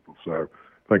give to people. So,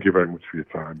 thank you very much for your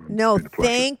time. No,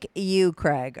 thank you,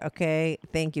 Craig. Okay,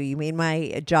 thank you. You made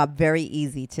my job very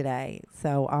easy today.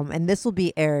 So, and this will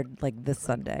be aired like this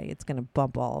Sunday. It's going to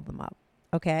bump all of them up.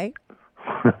 Okay.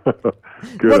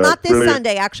 Well, not this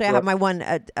Sunday. Actually, I have my one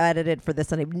edited for this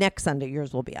Sunday. Next Sunday,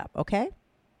 yours will be up. Okay.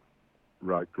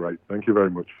 Right, great. Thank you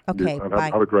very much. Okay, and bye.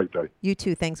 Have a great day. You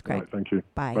too. Thanks, Craig. Right, thank you.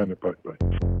 Bye. Bye.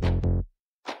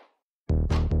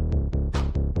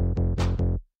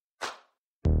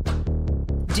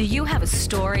 Do you have a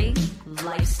story,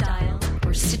 lifestyle,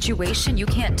 or situation you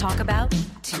can't talk about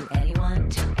to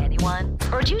anyone?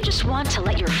 Or do you just want to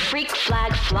let your freak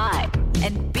flag fly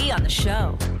and be on the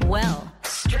show? Well,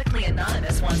 Strictly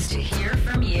Anonymous wants to hear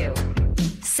from you.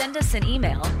 Send us an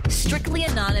email,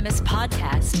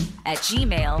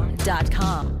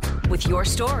 strictlyanonymouspodcast@gmail.com, with your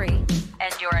story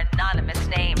and your anonymous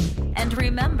name. And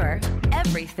remember,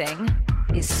 everything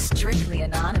is strictly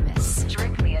anonymous.